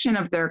connection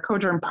of their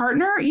Cojourn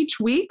partner each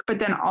week, but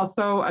then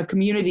also a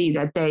community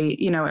that they,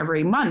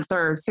 every month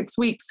or 6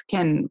 weeks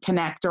can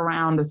connect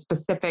around a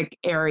specific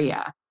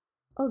area.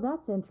 Oh,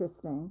 that's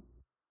interesting.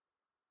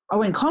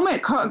 Oh, and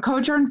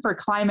Cojourn for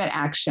climate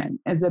action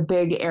is a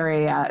big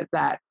area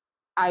that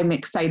I'm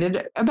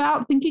excited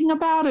about thinking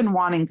about and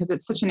wanting, because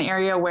it's such an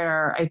area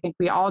where I think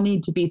we all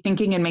need to be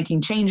thinking and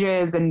making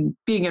changes and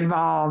being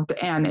involved.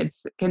 And it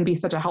can be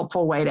such a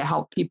helpful way to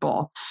help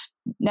people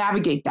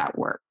navigate that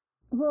work.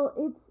 Well,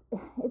 it's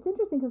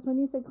interesting because when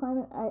you said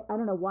climate, I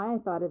don't know why I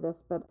thought of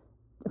this, but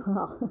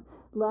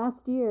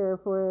last year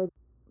for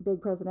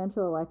big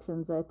presidential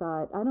elections, I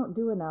thought I don't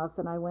do enough.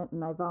 And I went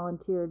and I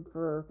volunteered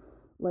for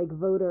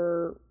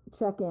voter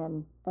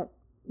check-in at,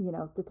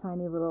 the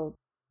tiny little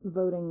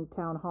voting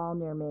town hall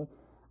near me.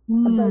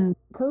 But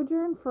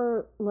Cojourn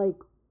for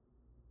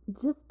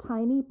just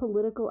tiny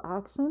political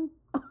action,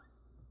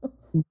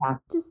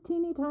 just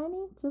teeny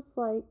tiny, just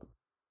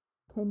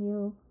can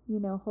you,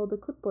 hold a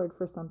clipboard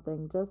for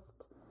something,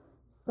 just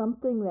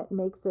something that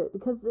makes it,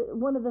 because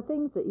one of the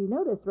things that you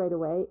notice right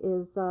away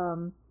is,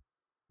 the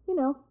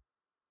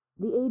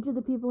age of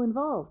the people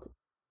involved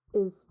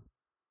is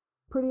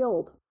pretty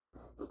old.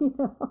 It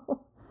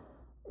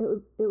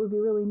would be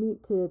really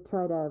neat to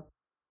try to,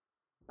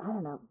 I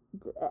don't know.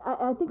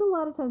 I think a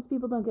lot of times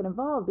people don't get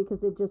involved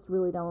because they just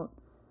really don't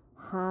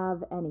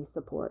have any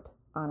support,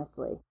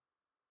 honestly.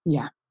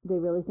 Yeah. They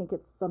really think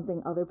it's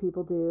something other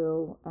people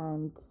do.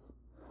 And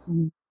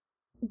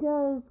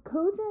does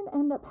Cojourn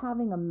end up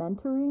having a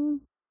mentoring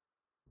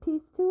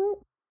piece to it?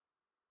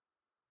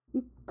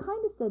 You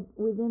kind of said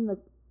within the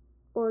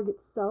org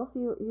itself,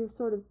 you're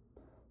sort of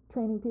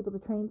training people to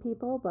train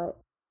people, but...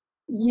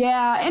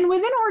 Yeah. And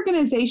within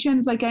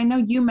organizations, I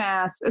know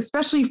UMass,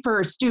 especially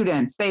for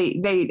students,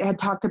 they had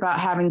talked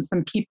about having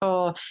some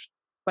people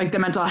the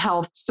mental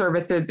health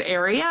services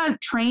area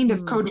trained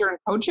as Cojourn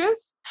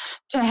coaches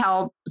to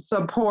help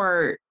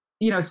support,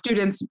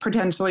 students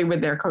potentially with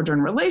their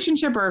Cojourn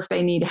relationship or if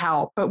they need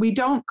help. But we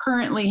don't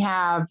currently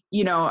have,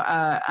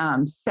 a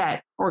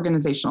set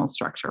organizational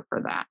structure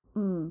for that.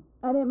 And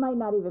it might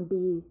not even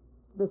be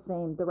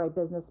the right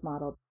business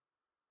model.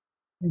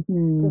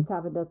 Just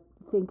having to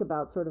think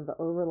about sort of the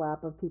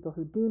overlap of people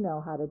who do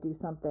know how to do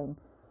something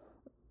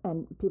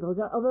and people who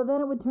don't, although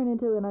then it would turn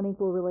into an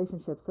unequal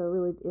relationship. So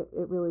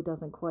it really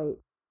doesn't quite.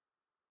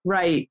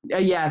 Right.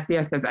 Yes.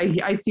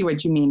 I see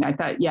what you mean. I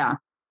thought, yeah.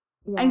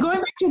 And going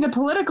back to the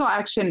political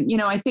action,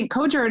 I think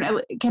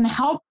Cojourn can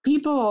help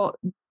people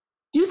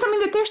do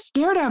something that they're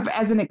scared of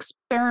as an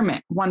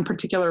experiment one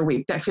particular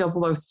week that feels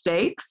low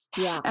stakes.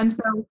 Yeah. And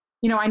so,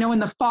 I know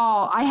in the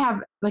fall I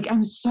have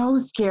I'm so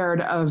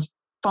scared of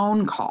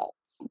phone calls.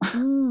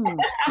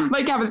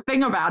 I have a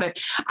thing about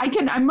it.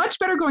 I'm much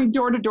better going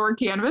door to door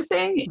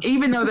canvassing,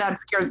 even though that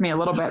scares me a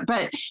little bit,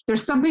 but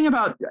there's something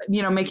about,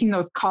 making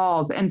those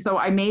calls. And so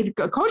I made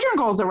Cojourn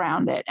goals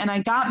around it. And I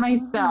got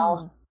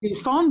myself do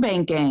phone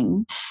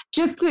banking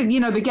just to,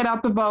 to get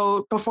out the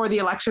vote before the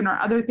election or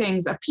other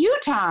things a few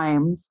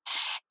times.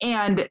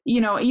 And,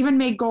 even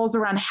make goals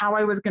around how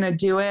I was going to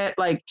do it,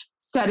 like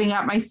setting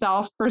up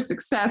myself for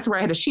success, where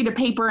I had a sheet of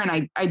paper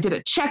and I did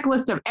a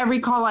checklist of every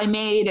call I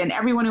made and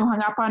everyone who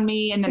hung up on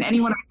me and then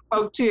anyone I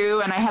spoke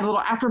to. And I had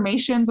little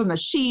affirmations on the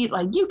sheet,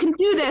 like, you can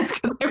do this,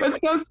 because I was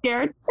so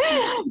scared.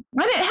 And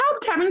it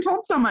helped having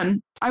told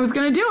someone I was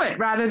going to do it,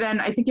 rather than,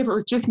 I think if it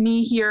was just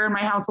me here in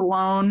my house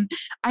alone,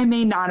 I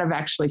may not have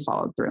actually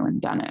followed through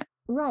and done it.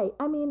 Right.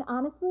 I mean,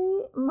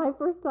 honestly, my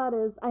first thought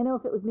is, I know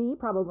if it was me,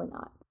 probably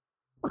not.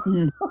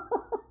 And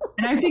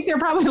I think there are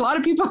probably a lot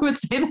of people who would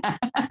say that.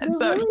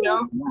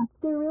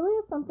 There really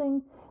is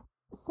something.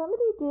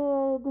 Somebody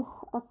did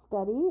a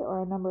study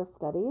or a number of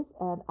studies,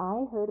 and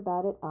I heard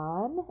about it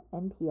on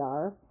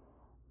NPR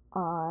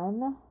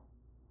on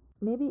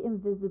maybe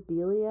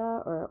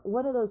Invisibilia or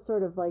one of those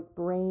sort of like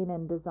brain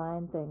and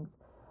design things.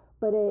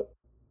 But it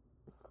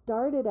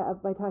started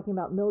out by talking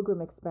about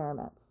Milgram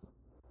experiments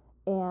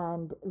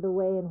and the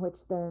way in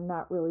which they're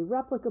not really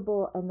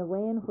replicable, and the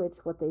way in which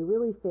what they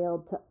really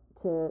failed to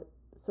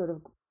sort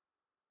of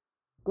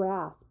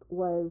grasp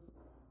was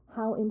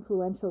how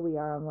influential we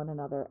are on one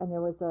another. And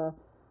there was a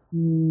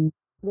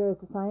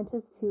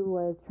scientist who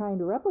was trying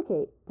to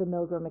replicate the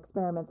Milgram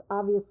experiments,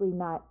 obviously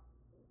not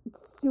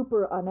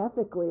super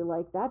unethically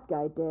like that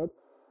guy did,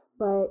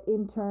 but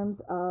in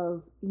terms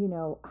of,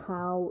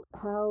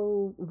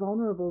 how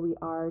vulnerable we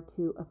are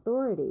to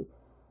authority.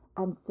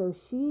 And so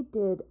she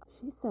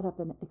set up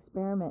an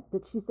experiment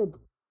that she said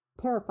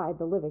terrified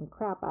the living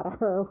crap out of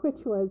her,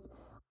 which was,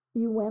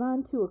 you went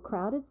onto a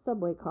crowded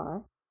subway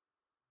car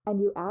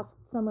and you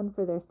asked someone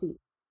for their seat.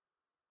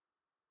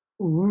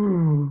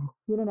 Ooh.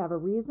 You don't have a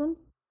reason.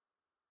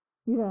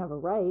 You don't have a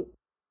right.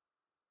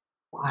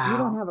 Wow. You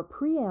don't have a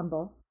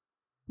preamble.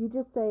 You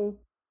just say,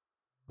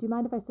 do you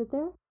mind if I sit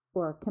there?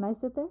 Or can I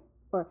sit there?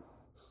 Or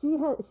she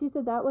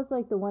said that was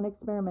like the one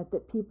experiment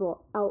that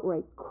people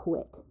outright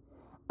quit.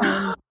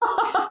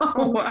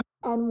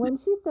 And when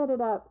she set it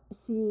up,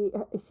 she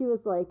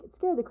was like, it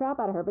scared the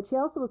crap out of her. But she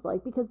also was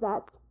like, because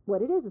that's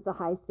what it is. It's a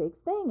high stakes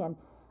thing.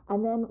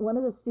 And then one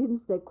of the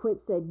students that quit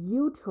said,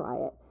 you try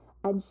it.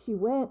 And she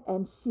went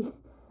and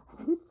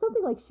it's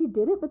something like she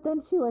did it, but then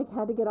she like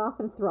had to get off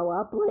and throw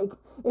up. Like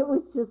it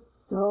was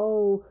just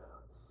so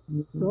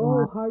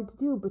hard to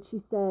do. But she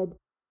said,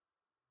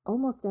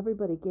 almost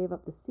everybody gave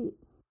up the seat.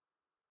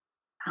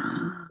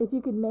 If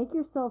you could make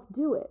yourself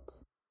do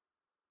it,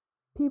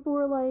 people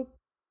were like,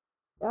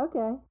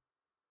 okay.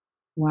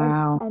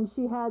 Wow. And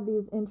she had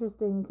these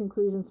interesting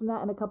conclusions from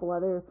that and a couple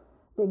other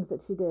things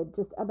that she did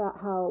just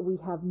about how we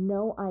have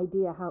no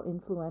idea how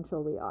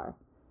influential we are.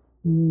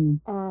 And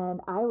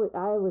I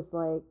was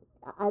like,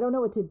 I don't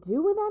know what to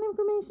do with that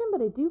information,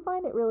 but I do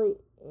find it really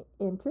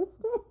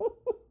interesting.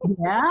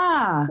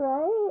 Yeah.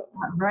 Right?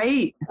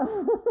 Right.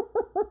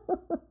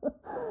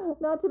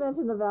 Not to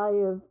mention the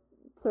value of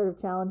sort of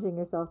challenging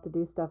yourself to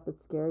do stuff that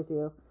scares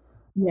you.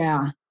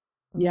 Yeah.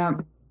 Yeah.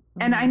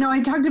 And I know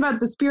I talked about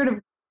the spirit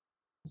of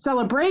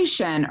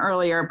celebration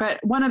earlier, but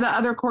one of the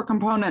other core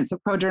components of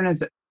Cojourn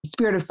is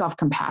spirit of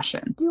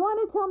self-compassion. Do you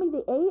want to tell me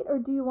the 8, or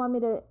do you want me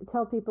to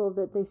tell people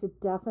that they should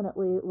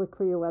definitely look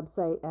for your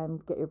website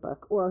and get your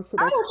book? Or should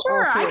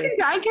sure.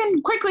 I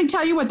can quickly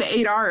tell you what the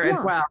 8 are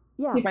as well.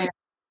 Yeah.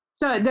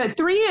 So the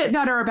 3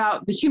 that are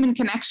about the human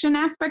connection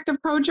aspect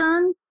of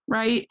Cojourn,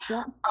 right,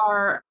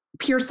 are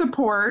peer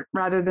support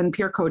rather than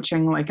peer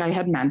coaching, like I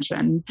had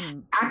mentioned,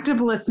 active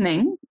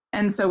listening.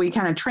 And so we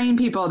kind of train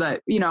people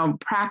to,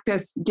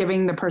 practice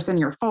giving the person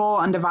your full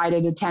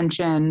undivided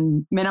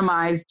attention,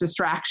 minimize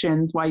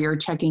distractions while you're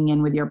checking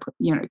in with your,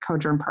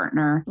 Cojourn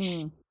partner,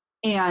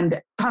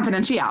 and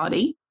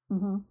confidentiality.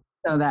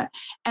 So that,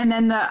 and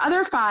then the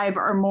other 5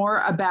 are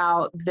more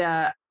about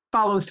the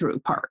follow through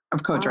part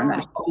of Cojourn,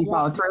 that you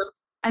follow through.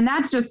 And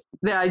that's just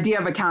the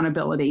idea of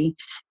accountability.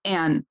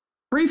 And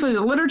briefly,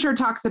 the literature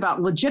talks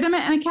about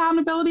legitimate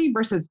accountability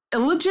versus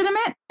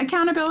illegitimate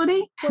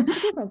accountability. What's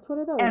the difference? What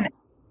are those? And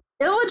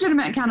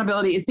illegitimate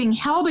accountability is being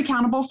held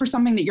accountable for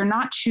something that you're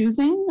not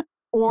choosing,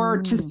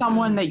 or to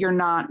someone that you're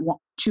not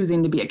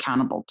choosing to be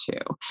accountable to.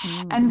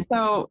 And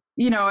so,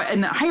 in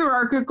a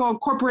hierarchical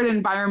corporate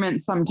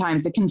environment,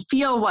 sometimes it can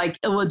feel like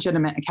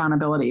illegitimate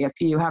accountability if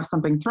you have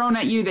something thrown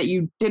at you that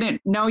you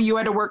didn't know you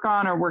had to work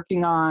on or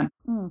working on,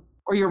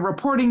 or you're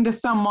reporting to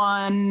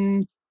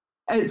someone.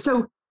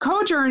 So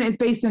Cojourn is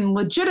based in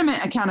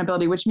legitimate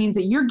accountability, which means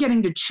that you're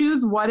getting to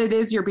choose what it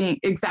is you're being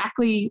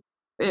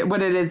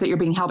what it is that you're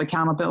being held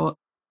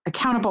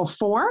accountable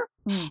for,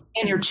 and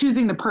you're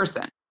choosing the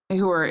person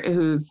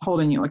who's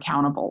holding you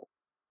accountable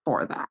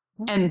for that.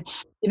 And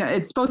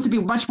it's supposed to be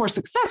a much more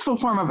successful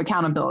form of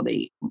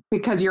accountability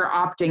because you're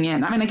opting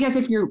in. I mean, I guess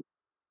if you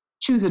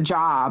choose a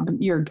job,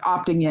 you're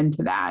opting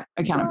into that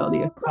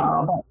accountability as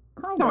well.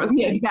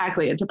 Yeah,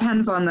 exactly. It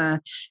depends on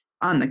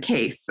the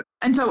case.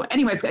 And so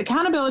anyways,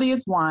 accountability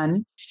is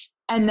one.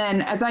 And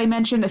then, as I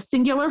mentioned, a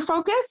singular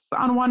focus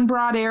on one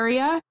broad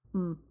area.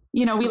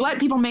 We let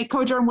people make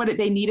CoJourn what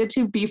they needed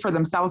to be for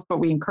themselves, but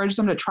we encourage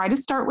them to try to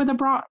start with a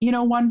broad,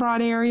 one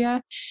broad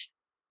area.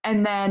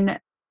 And then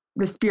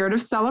the spirit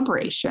of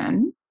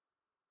celebration.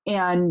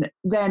 And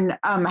then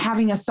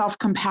having a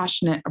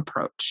self-compassionate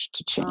approach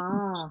to change.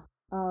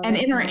 And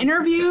in our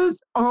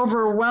interviews,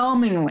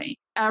 overwhelmingly,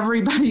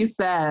 everybody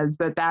says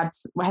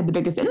that's had the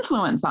biggest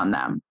influence on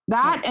them.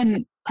 That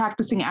and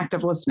practicing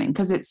active listening,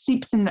 because it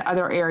seeps into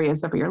other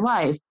areas of your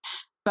life.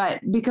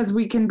 But because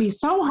we can be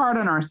so hard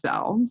on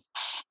ourselves,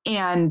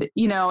 and,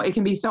 it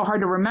can be so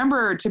hard to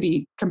remember to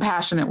be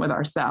compassionate with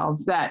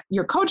ourselves, that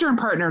your CoJourn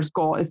partner's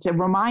goal is to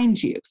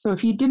remind you. So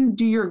if you didn't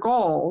do your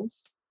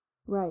goals,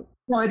 right.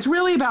 Well, it's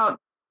really about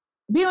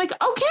being like,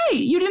 okay,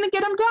 you didn't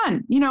get them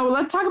done.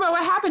 Let's talk about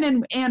what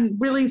happened and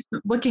really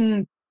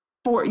looking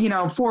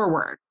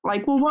forward.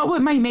 Like, well,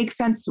 what might make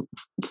sense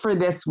for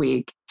this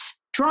week?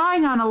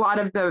 Drawing on a lot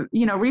of the,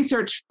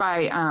 research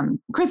by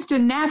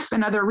Kristin Neff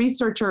and other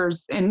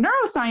researchers in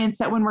neuroscience,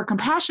 that when we're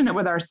compassionate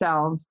with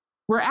ourselves,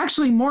 we're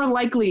actually more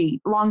likely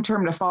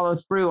long-term to follow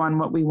through on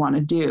what we want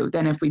to do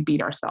than if we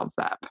beat ourselves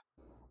up.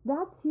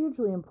 That's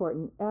hugely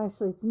important.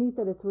 Actually, it's neat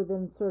that it's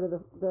within sort of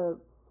the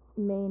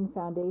main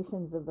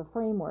foundations of the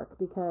framework,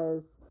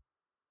 because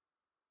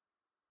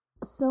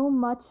so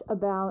much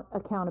about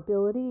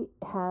accountability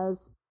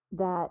has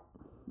that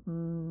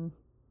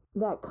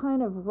that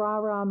kind of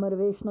rah-rah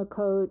motivational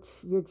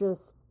coach. You're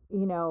just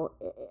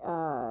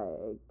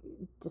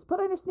just put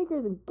on your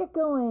sneakers and get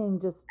going,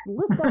 just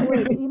lift that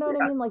weight. You know what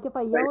I mean? Like, if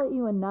I yell at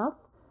you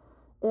enough,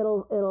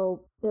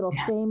 it'll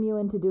shame you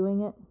into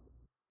doing it,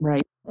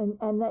 right?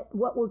 And that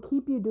what will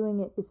keep you doing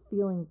it is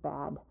feeling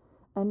bad.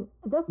 And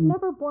that's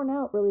never borne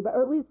out really,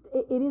 or at least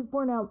it is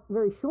borne out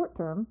very short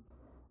term.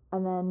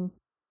 And then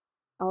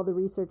all the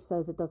research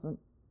says it doesn't.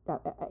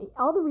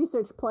 All the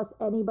research plus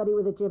anybody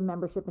with a gym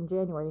membership in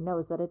January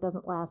knows that it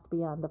doesn't last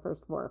beyond the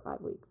first 4 or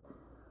 5 weeks.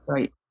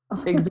 Right.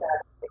 Exactly.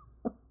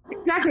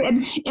 Exactly.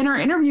 And in our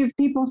interviews,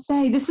 people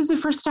say, this is the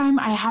first time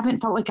I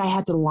haven't felt like I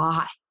had to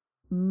lie.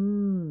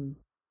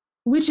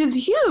 Which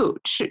is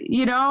huge,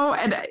 and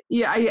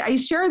I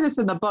share this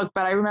in the book,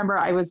 but I remember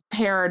I was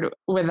paired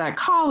with a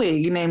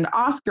colleague named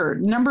Oscar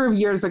a number of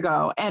years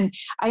ago, and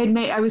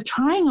I was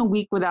trying a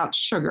week without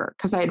sugar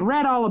because I had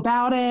read all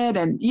about it,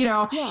 and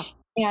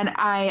and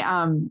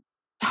I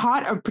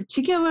taught a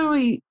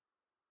particularly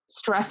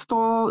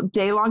stressful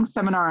day-long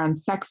seminar on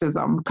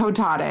sexism,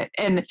 co-taught it,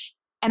 and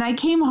I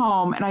came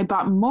home and I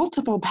bought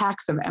multiple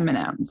packs of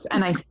M&Ms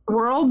and I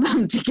swirled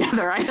them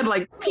together. I had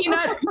like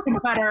peanut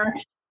butter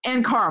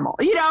and caramel,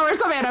 or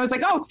something. And I was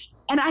like, oh,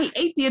 and I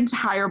ate the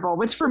entire bowl,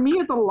 which for me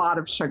is a lot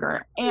of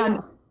sugar. And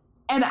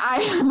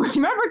I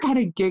remember kind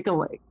of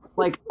giggling,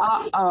 like,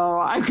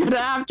 I'm going to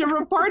have to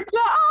report to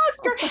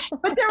Oscar.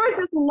 But there was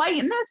this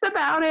lightness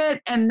about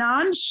it and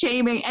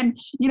non-shaming. And,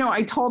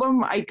 I told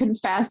him, I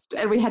confessed,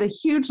 and we had a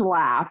huge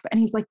laugh. And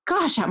he's like,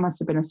 gosh, that must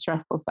have been a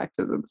stressful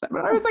sexism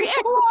seminar. I was like,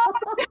 it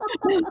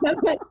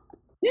was.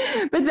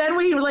 But then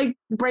we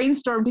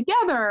brainstormed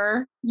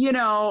together,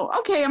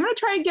 okay, I'm going to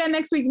try again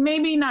next week.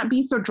 Maybe not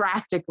be so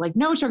drastic, like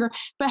no sugar,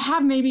 but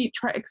have maybe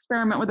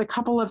experiment with a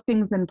couple of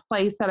things in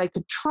place that I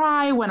could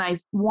try when I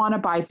want to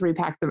buy 3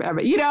 packs of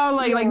everything,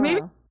 like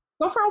maybe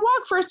go for a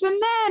walk first and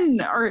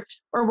then, or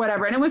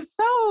whatever. And it was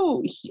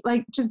so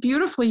just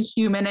beautifully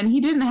human. And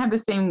he didn't have the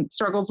same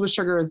struggles with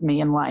sugar as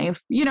me in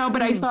life,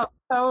 but I felt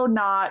so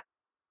not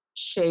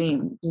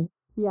shamed.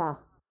 Yeah.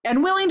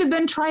 And willing to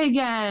then try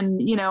again,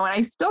 and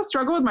I still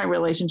struggle with my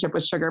relationship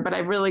with sugar, but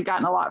I've really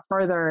gotten a lot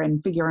further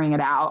in figuring it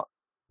out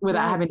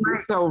without having to be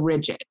so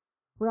rigid.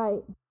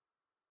 Right.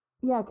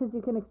 Yeah, because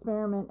you can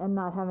experiment and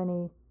not have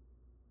any,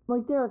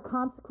 there are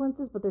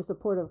consequences, but they're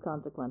supportive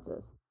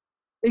consequences.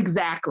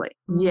 Exactly.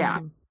 Yeah.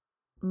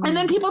 And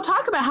then people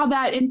talk about how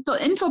that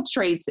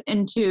infiltrates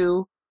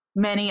into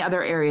many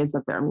other areas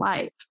of their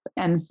life.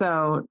 And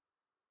so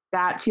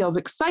that feels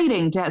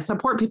exciting to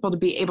support people to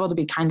be able to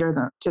be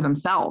kinder to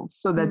themselves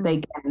so that they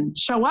can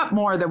show up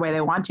more the way they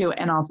want to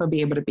and also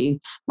be able to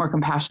be more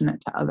compassionate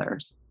to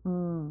others.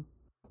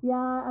 Yeah,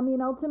 I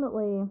mean,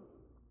 ultimately,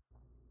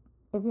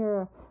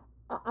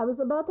 I was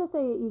about to say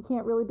you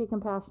can't really be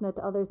compassionate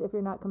to others if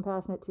you're not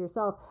compassionate to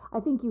yourself. I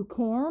think you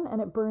can,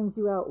 and it burns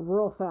you out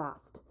real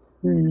fast.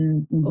 I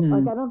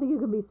don't think you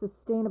can be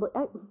sustainably.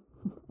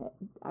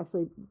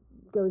 Actually,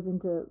 goes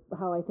into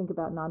how I think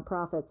about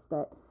nonprofits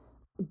that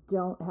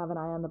don't have an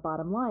eye on the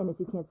bottom line, is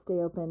you can't stay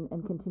open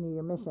and continue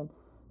your mission.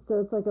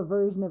 So it's like a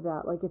version of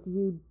that. Like if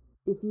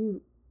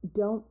you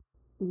don't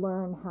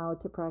learn how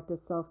to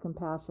practice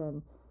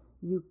self-compassion,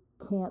 you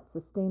can't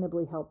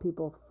sustainably help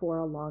people for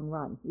a long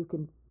run. You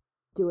can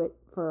do it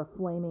for a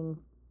flaming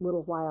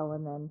little while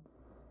and then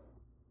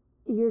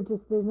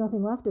there's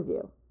nothing left of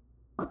you.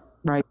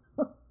 Right.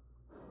 But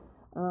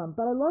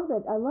I love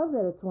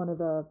that it's one of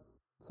the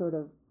sort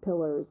of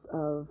pillars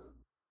of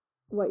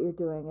what you're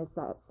doing is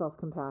that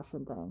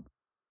self-compassion thing.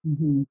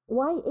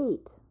 Why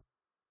 8?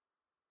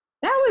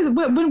 That was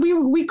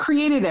when we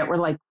created it. We're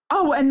like,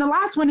 Oh, and the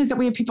last one is that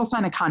we have people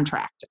sign a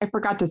contract. I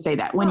forgot to say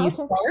that. When you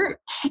start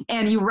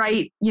and you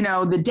write,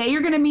 the day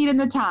you're going to meet and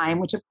the time,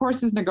 which of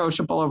course is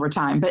negotiable over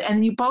time,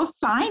 and you both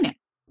sign it.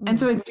 And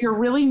so you're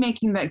really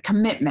making the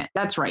commitment.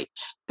 That's right.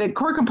 The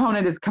core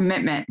component is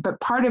commitment, but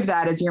part of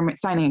that is you're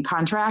signing a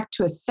contract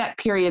to a set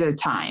period of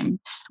time.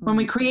 When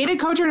we created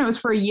CoJourney, it was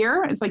for a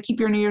year. It's like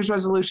keep your New Year's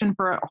resolution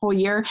for a whole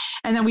year.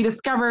 And then we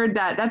discovered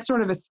that that's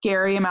sort of a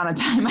scary amount of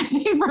time, I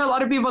think, for a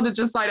lot of people to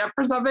just sign up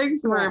for something.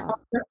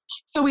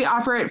 So we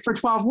offer it for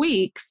 12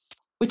 weeks,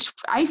 which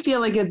I feel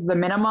like is the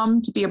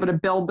minimum to be able to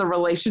build the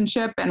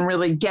relationship and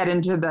really get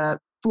into the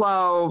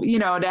flow,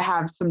 to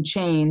have some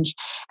change.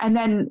 And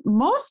then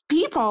most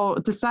people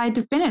decide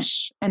to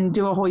finish and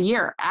do a whole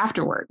year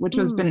afterward, which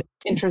has been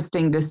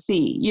interesting to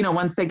see,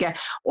 once they get,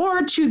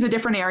 or choose a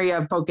different area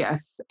of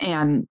focus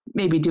and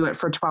maybe do it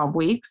for 12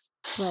 weeks.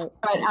 Right.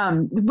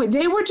 But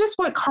they were just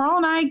what Carl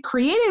and I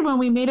created when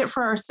we made it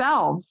for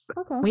ourselves.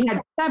 Okay. We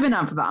had 7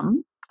 of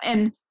them.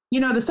 And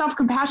the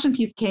self-compassion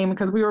piece came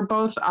because we were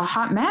both a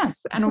hot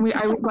mess. And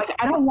I was like,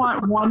 I don't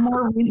want one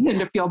more reason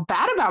to feel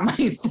bad about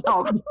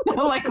myself. So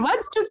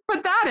let's just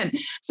put that in.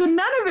 So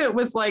none of it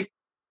was like,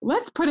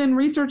 let's put in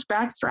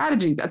research-backed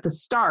strategies at the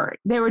start.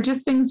 They were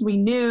just things we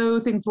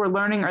knew, things we're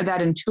learning, or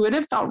that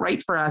intuitive felt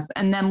right for us.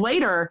 And then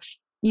later,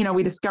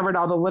 we discovered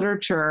all the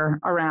literature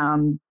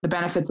around the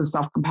benefits of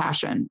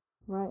self-compassion.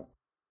 Right.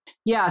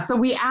 Yeah. So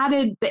we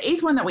added, the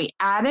 8th one that we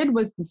added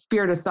was the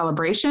spirit of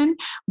celebration.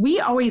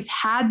 We always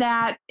had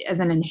that as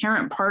an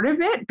inherent part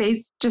of it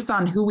based just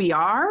on who we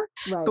are,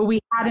 but we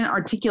hadn't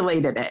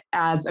articulated it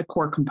as a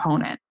core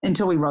component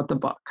until we wrote the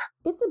book.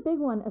 It's a big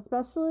one,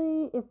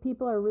 especially if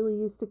people are really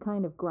used to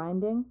kind of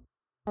grinding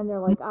and they're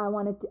like, I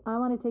want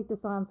to take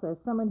this on. So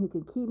someone who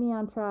can keep me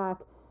on track.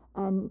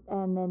 And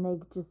then they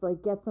just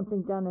get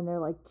something done and they're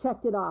like,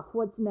 checked it off.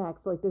 What's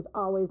next? There's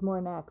always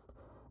more next.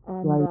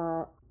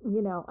 And,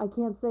 I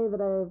can't say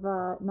that I've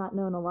not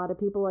known a lot of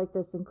people like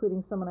this,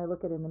 including someone I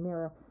look at in the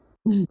mirror.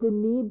 The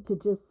need to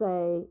just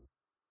say,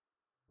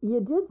 you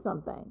did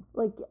something.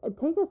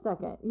 Take a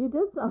second. You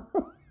did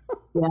something.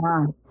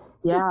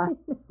 Yeah.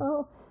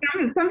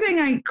 Something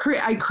I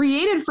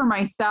created for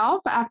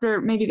myself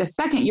after maybe the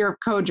second year of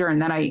CoJourney,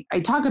 and that I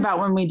talk about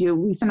when we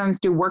sometimes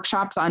do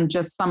workshops on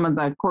just some of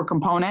the core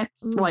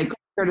components, like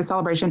spirit of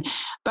celebration.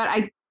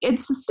 But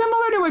it's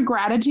similar to a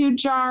gratitude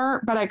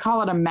jar, but I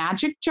call it a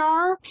magic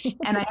jar.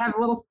 And I have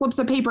little slips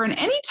of paper. And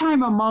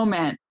anytime a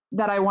moment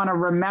that I want to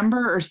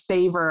remember or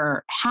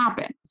savor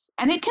happens,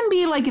 and it can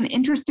be like an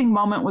interesting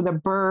moment with a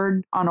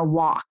bird on a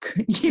walk,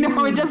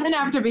 it doesn't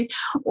have to be,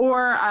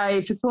 or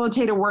I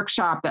facilitate a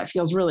workshop that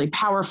feels really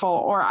powerful,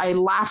 or I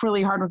laugh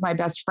really hard with my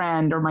best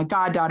friend or my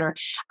goddaughter.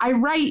 I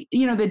write,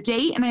 the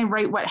date, and I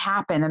write what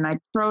happened, and I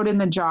throw it in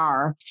the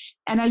jar.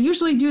 And I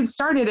usually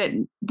start it at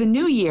the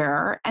new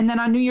year. And then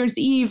on New Year's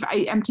Eve, I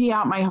empty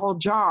out my whole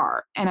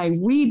jar and I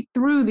read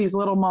through these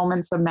little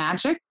moments of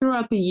magic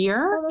throughout the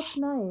year. Oh, that's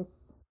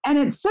nice. And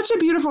it's such a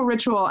beautiful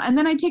ritual. And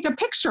then I take a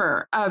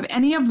picture of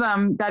any of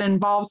them that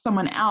involves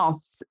someone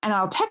else and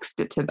I'll text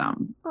it to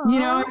them,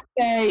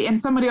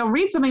 and somebody will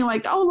read something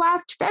like, oh,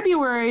 last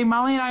February,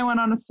 Molly and I went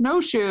on a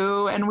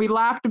snowshoe and we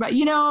laughed about,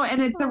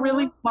 and it's a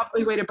really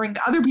lovely way to bring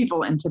other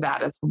people into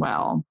that as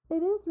well.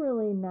 It is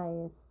really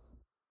nice.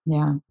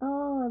 Yeah.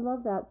 Oh, I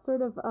love that.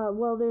 Sort of,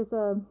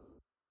 someone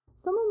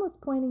was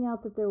pointing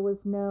out that there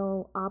was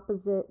no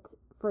opposite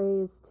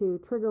phrase to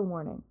trigger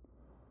warning.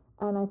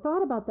 And I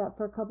thought about that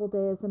for a couple of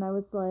days and I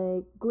was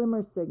like,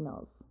 glimmer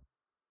signals.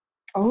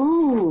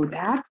 Oh,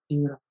 that's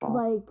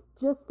beautiful.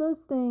 Just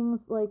those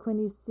things, when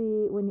you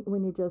see,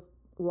 when you're just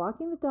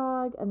walking the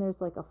dog and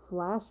there's a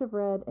flash of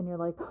red and you're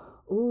like,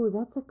 oh,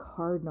 that's a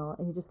cardinal.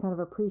 And you just kind of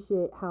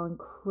appreciate how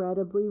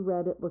incredibly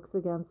red it looks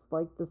against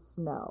the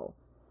snow.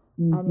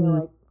 Mm-hmm. And you're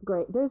like,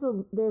 great. There's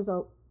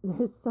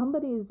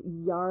somebody's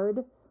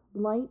yard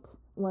light,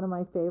 one of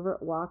my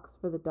favorite walks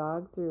for the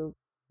dog through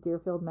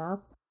Deerfield,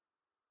 Mass.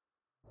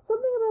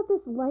 Something about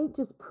this light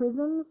just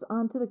prisms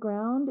onto the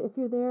ground if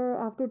you're there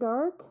after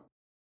dark.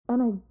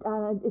 And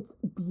it's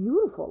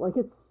beautiful.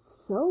 It's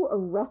so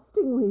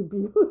arrestingly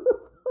beautiful.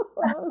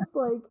 I was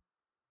like,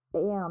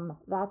 bam,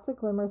 that's a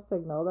glimmer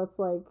signal. That's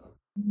oh,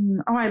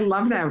 I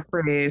love that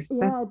phrase.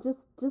 Yeah,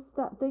 just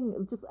that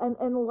thing.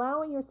 And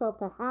allowing yourself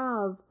to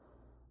have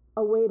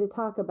a way to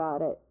talk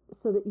about it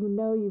so that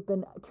you've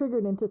been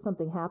triggered into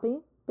something happy,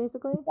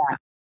 basically. Yeah.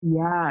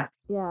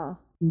 Yes. Yeah.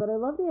 But I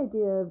love the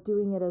idea of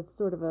doing it as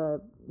sort of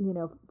a,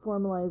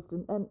 formalized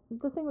and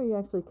the thing where you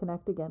actually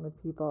connect again with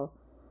people,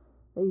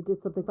 that you did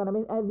something fun. I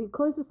mean, the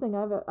closest thing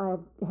I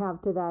have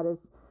to that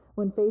is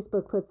when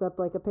Facebook puts up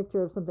a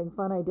picture of something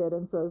fun I did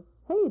and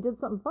says, hey, you did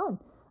something fun.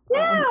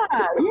 Yeah.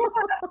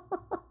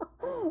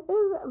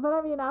 But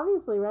I mean,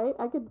 obviously, right?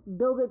 I could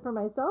build it for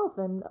myself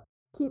and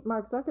keep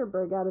Mark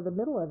Zuckerberg out of the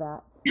middle of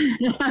that.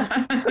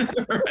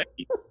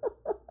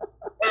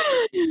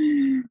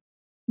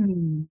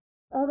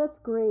 Oh, that's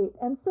great.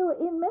 And so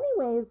in many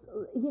ways,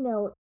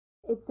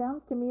 it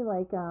sounds to me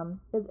like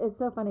it's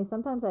so funny.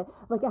 Sometimes I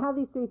have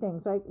these 3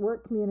 things, right?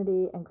 Work,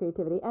 community, and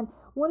creativity. And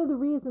one of the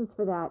reasons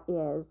for that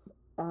is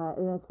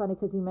and it's funny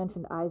because you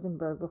mentioned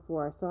Eisenberg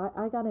before. So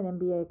I got an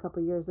MBA a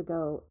couple years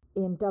ago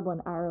in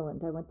Dublin,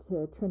 Ireland. I went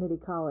to Trinity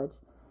College.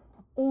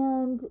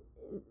 And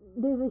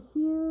there's a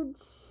huge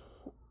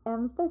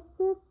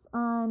emphasis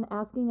on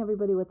asking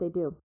everybody what they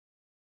do.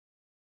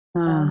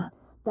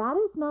 That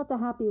is not the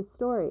happiest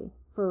story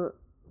for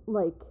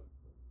like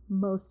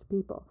most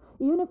people.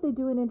 Even if they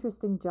do an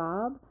interesting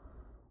job,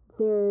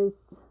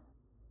 there's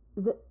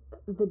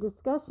the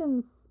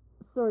discussions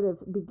sort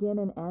of begin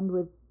and end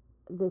with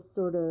this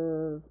sort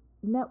of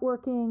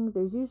networking.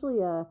 There's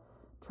usually a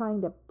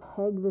trying to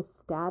peg the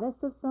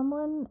status of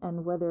someone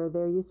and whether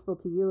they're useful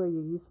to you or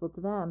you're useful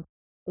to them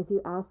if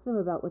you ask them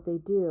about what they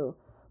do.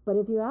 But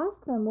if you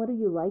ask them, what do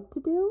you like to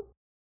do?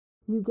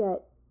 You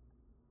get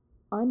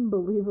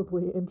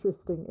unbelievably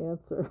interesting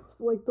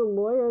answers. Like the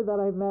lawyer that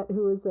I met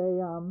who was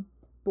a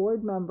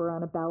board member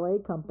on a ballet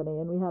company,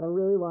 and we had a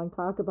really long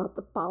talk about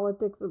the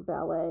politics of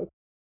ballet.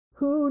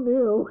 Who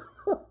knew?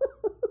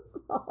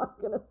 That's all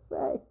I'm going to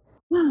say.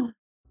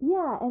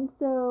 Yeah, and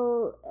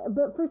so,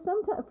 but for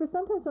sometimes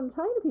when I'm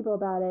talking to people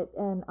about it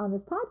and on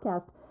this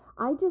podcast,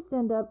 I just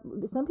end up,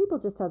 some people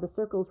just have the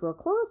circles real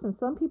close, and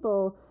some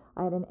people,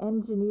 I had an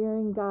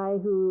engineering guy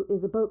who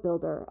is a boat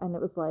builder, and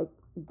it was like,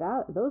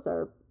 those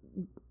are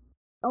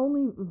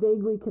only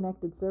vaguely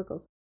connected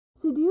circles.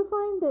 So do you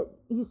find that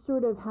you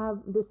sort of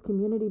have this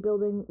community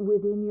building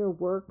within your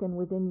work and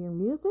within your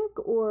music,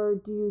 or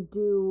do you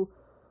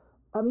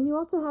you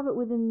also have it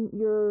within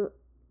your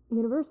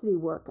university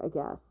work, I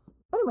guess.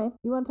 Anyway,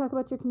 you want to talk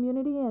about your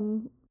community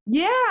and...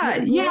 Yeah.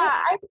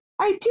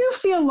 I do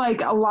feel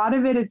like a lot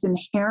of it is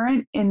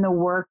inherent in the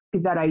work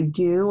that I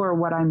do or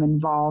what I'm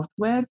involved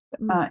with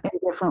in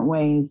different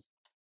ways.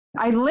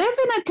 I live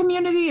in a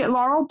community at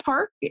Laurel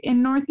Park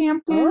in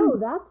Northampton. Oh,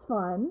 that's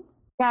fun.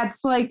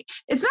 That's like,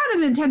 it's not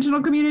an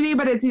intentional community,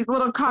 but it's these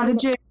little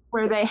cottages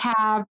where they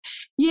have,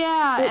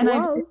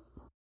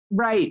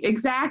 right,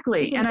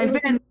 exactly.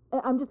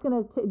 I'm just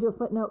going to do a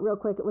footnote real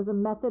quick. It was a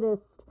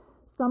Methodist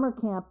summer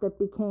camp that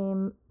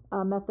became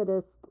a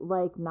Methodist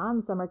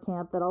non-summer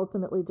camp that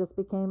ultimately just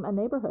became a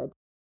neighborhood.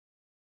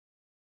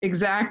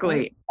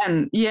 Exactly.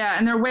 And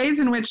there are ways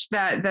in which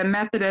that the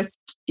Methodist,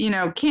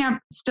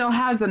 camp still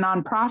has a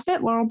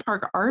nonprofit, Laurel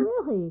Park Art.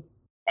 Really?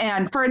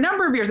 And for a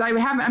number of years,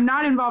 I'm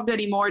not involved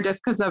anymore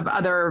just because of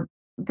other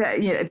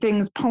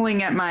things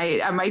pulling at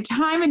my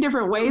time in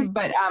different ways.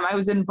 But I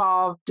was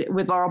involved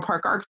with Laurel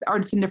Park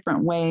Arts in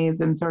different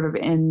ways and sort of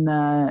in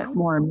the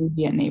more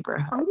immediate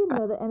neighborhood. I didn't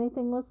know that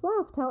anything was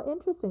left. How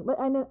interesting. But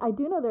I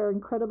do know they're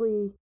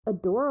incredibly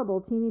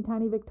adorable, teeny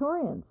tiny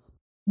Victorians.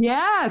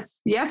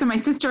 Yes. And my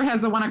sister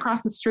has the one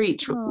across the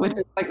street, with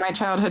like my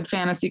childhood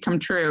fantasy come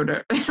true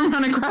to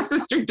run across the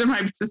street to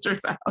my sister's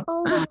house.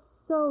 Oh, that's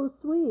so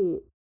sweet.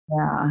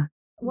 Yeah.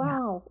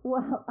 Wow.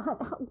 Well,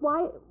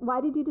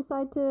 why did you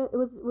decide to?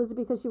 Was it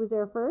because she was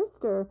there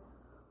first, or?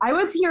 I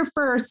was here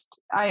first.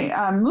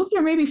 I moved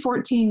here maybe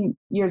 14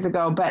 years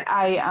ago, but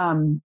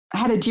I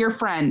had a dear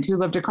friend who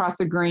lived across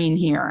the green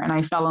here, and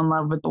I fell in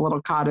love with the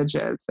little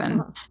cottages.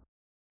 And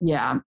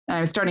and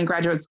I was starting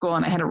graduate school,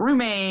 and I had a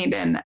roommate,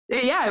 and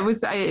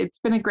it's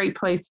been a great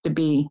place to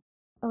be.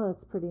 Oh,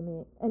 that's pretty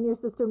neat. And your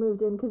sister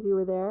moved in because you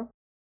were there?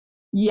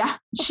 Yeah,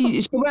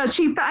 she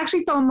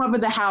actually fell in love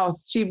with the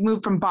house. She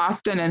moved from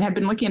Boston and had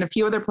been looking at a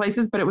few other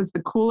places, but it was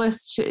the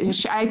coolest.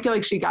 I feel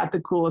like she got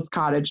the coolest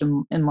cottage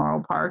in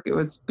Laurel Park. It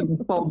was being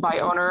sold by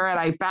owner, and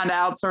I found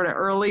out sort of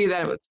early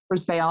that it was for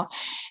sale.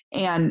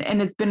 And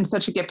it's been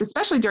such a gift,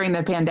 especially during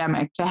the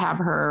pandemic, to have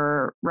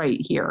her right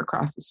here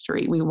across the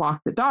street. We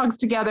walk the dogs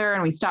together,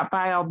 and we stop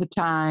by all the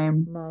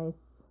time.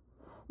 Nice.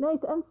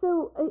 And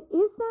so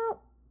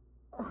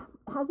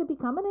has it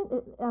become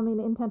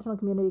intentional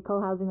community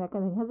co-housing, that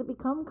kind of thing? Has it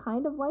become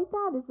kind of like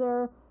that?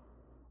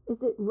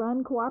 Is it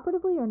run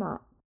cooperatively or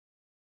not?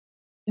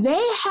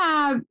 They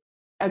have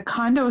a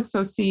condo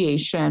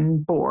association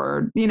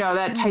board,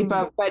 that type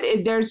of, but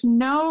there's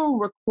no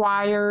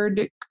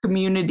required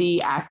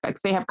community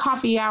aspects. They have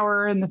coffee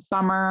hour in the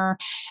summer,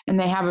 and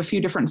they have a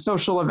few different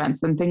social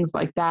events and things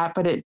like that,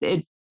 but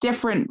it's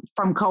different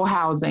from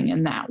co-housing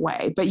in that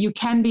way. But you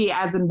can be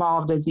as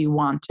involved as you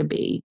want to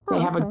be. They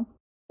have a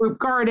group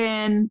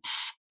garden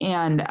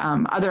and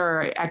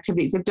other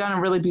activities. They've done a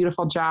really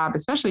beautiful job,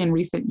 especially in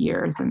recent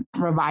years, and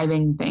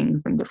reviving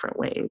things in different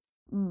ways.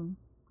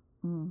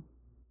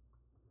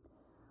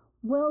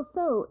 Well,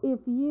 so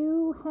if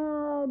you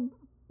had,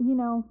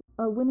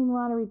 a winning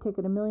lottery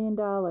ticket, $1 million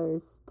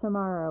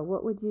tomorrow,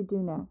 what would you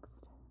do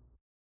next?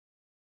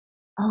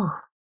 Oh,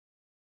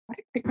 what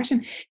a great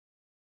question.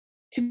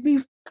 To be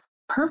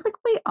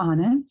perfectly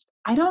honest,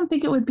 I don't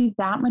think it would be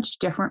that much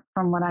different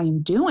from what I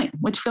am doing,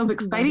 which feels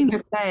exciting to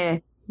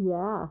say.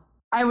 Yeah.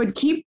 I would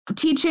keep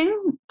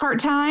teaching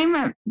part-time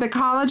at the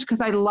college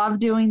because I love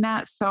doing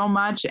that so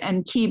much,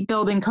 and keep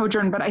building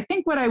Cojourn. But I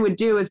think what I would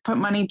do is put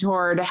money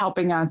toward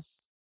helping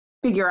us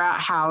figure out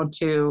how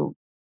to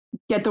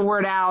get the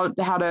word out,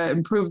 how to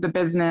improve the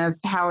business,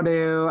 how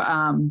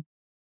to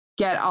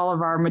get all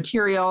of our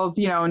materials,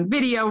 in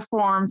video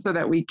form so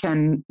that we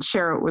can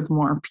share it with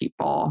more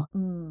people.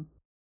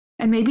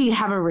 and maybe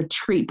have a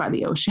retreat by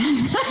the ocean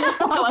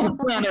while I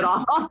plan it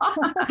all.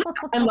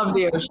 I love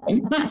the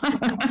ocean.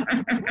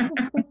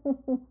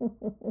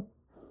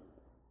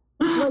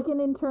 Like an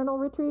internal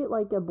retreat,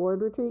 like a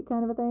board retreat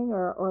kind of a thing,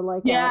 or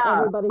like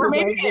everybody or who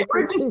maybe, does this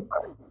retreat.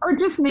 or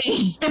just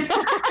me.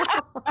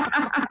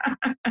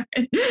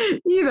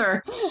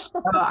 Either.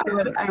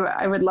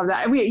 I would love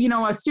that.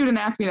 A student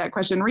asked me that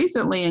question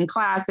recently in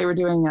class. They were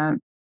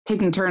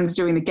taking turns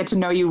doing the get to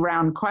know you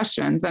round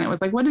questions. And it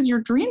was like, what is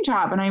your dream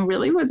job? And I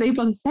really was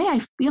able to say,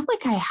 I feel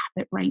like I have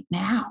it right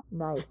now.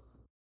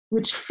 Nice.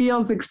 Which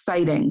feels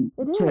exciting.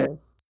 It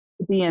is.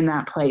 To be in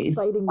that place. It's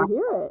exciting to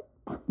hear it.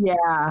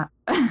 Yeah.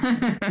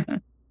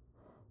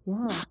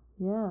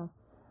 Yeah.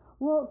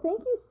 Well,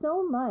 thank you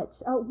so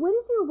much. What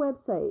is your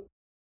website?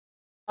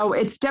 Oh,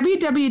 it's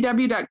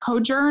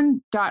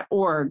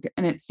www.cojourn.org,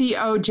 and it's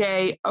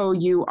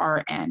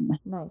COJOURN.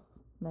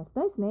 Nice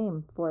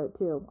name for it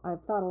too.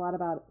 I've thought a lot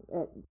about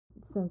it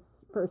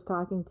since first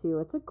talking to you.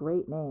 It's a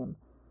great name.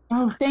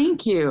 Oh,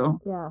 thank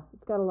you. Yeah,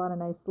 it's got a lot of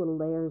nice little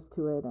layers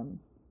to it, and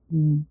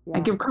I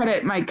give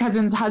credit. My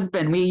cousin's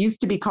husband, we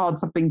used to be called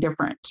something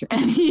different.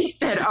 And he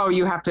said, oh,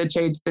 you have to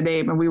change the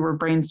name. And we were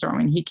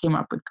brainstorming. He came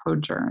up with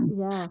Cojourn.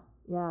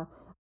 Yeah.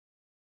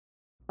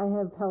 I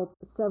have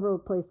helped several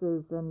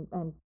places and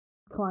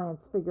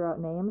clients figure out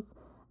names.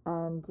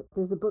 And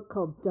there's a book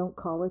called Don't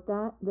Call It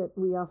That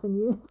we often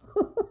use.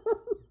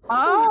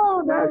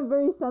 Oh, I'm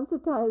very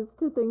sensitized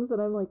to things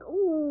that I'm like,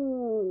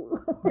 ooh.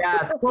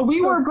 Yeah. Well,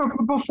 we were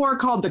before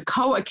called the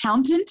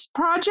Co-Accountant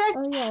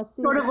Project,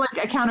 sort of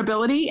like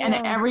accountability, and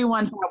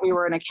everyone thought we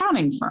were an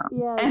accounting firm.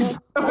 Yeah, and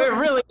so it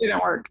really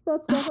didn't work.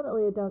 That's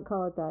definitely a Don't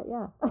Call It That.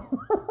 Yeah.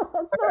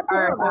 It's not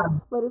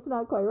terrible, but it's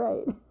not quite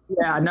right.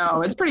 Yeah,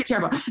 no, it's pretty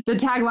terrible. The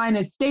tagline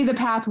is "Stay the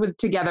path with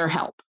Together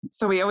Help."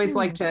 So we always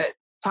like to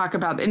talk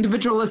about the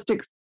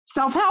individualistic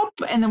self-help,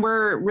 and then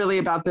we're really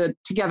about the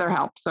together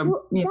help.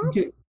 So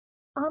that's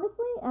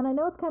honestly, and I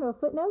know it's kind of a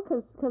footnote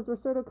because we're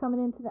sort of coming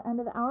into the end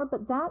of the hour,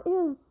 but that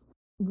is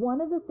one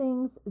of the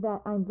things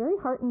that I'm very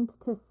heartened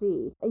to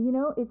see.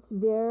 It's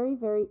very,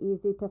 very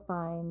easy to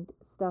find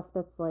stuff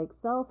that's like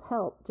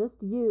self-help,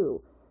 just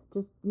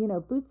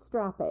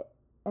bootstrap it.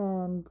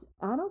 And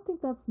I don't think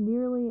that's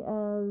nearly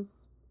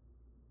as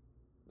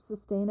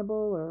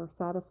sustainable or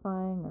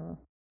satisfying or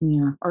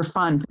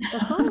fun.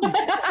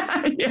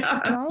 Yeah.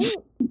 Right?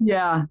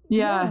 Yeah.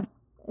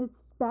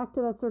 It's back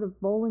to that sort of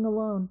bowling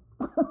alone.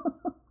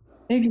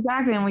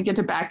 Exactly. And we get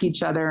to back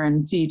each other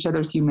and see each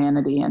other's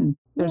humanity. And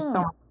there's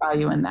so much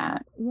value in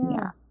that.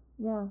 Yeah.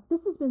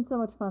 This has been so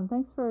much fun.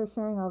 Thanks for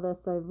sharing all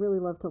this. I really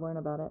love to learn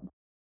about it.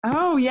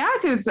 Oh,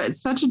 yes.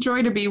 It's such a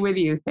joy to be with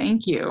you.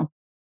 Thank you.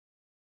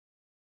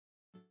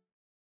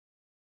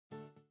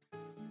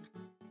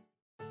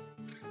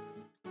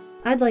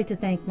 I'd like to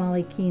thank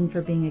Molly Keene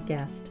for being a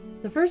guest.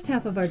 The first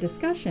half of our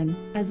discussion,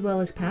 as well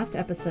as past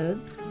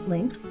episodes,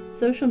 links,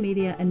 social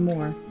media, and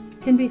more,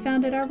 can be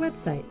found at our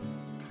website,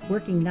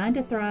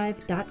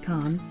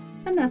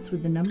 working9tothrive.com, and that's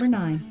with the number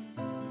 9.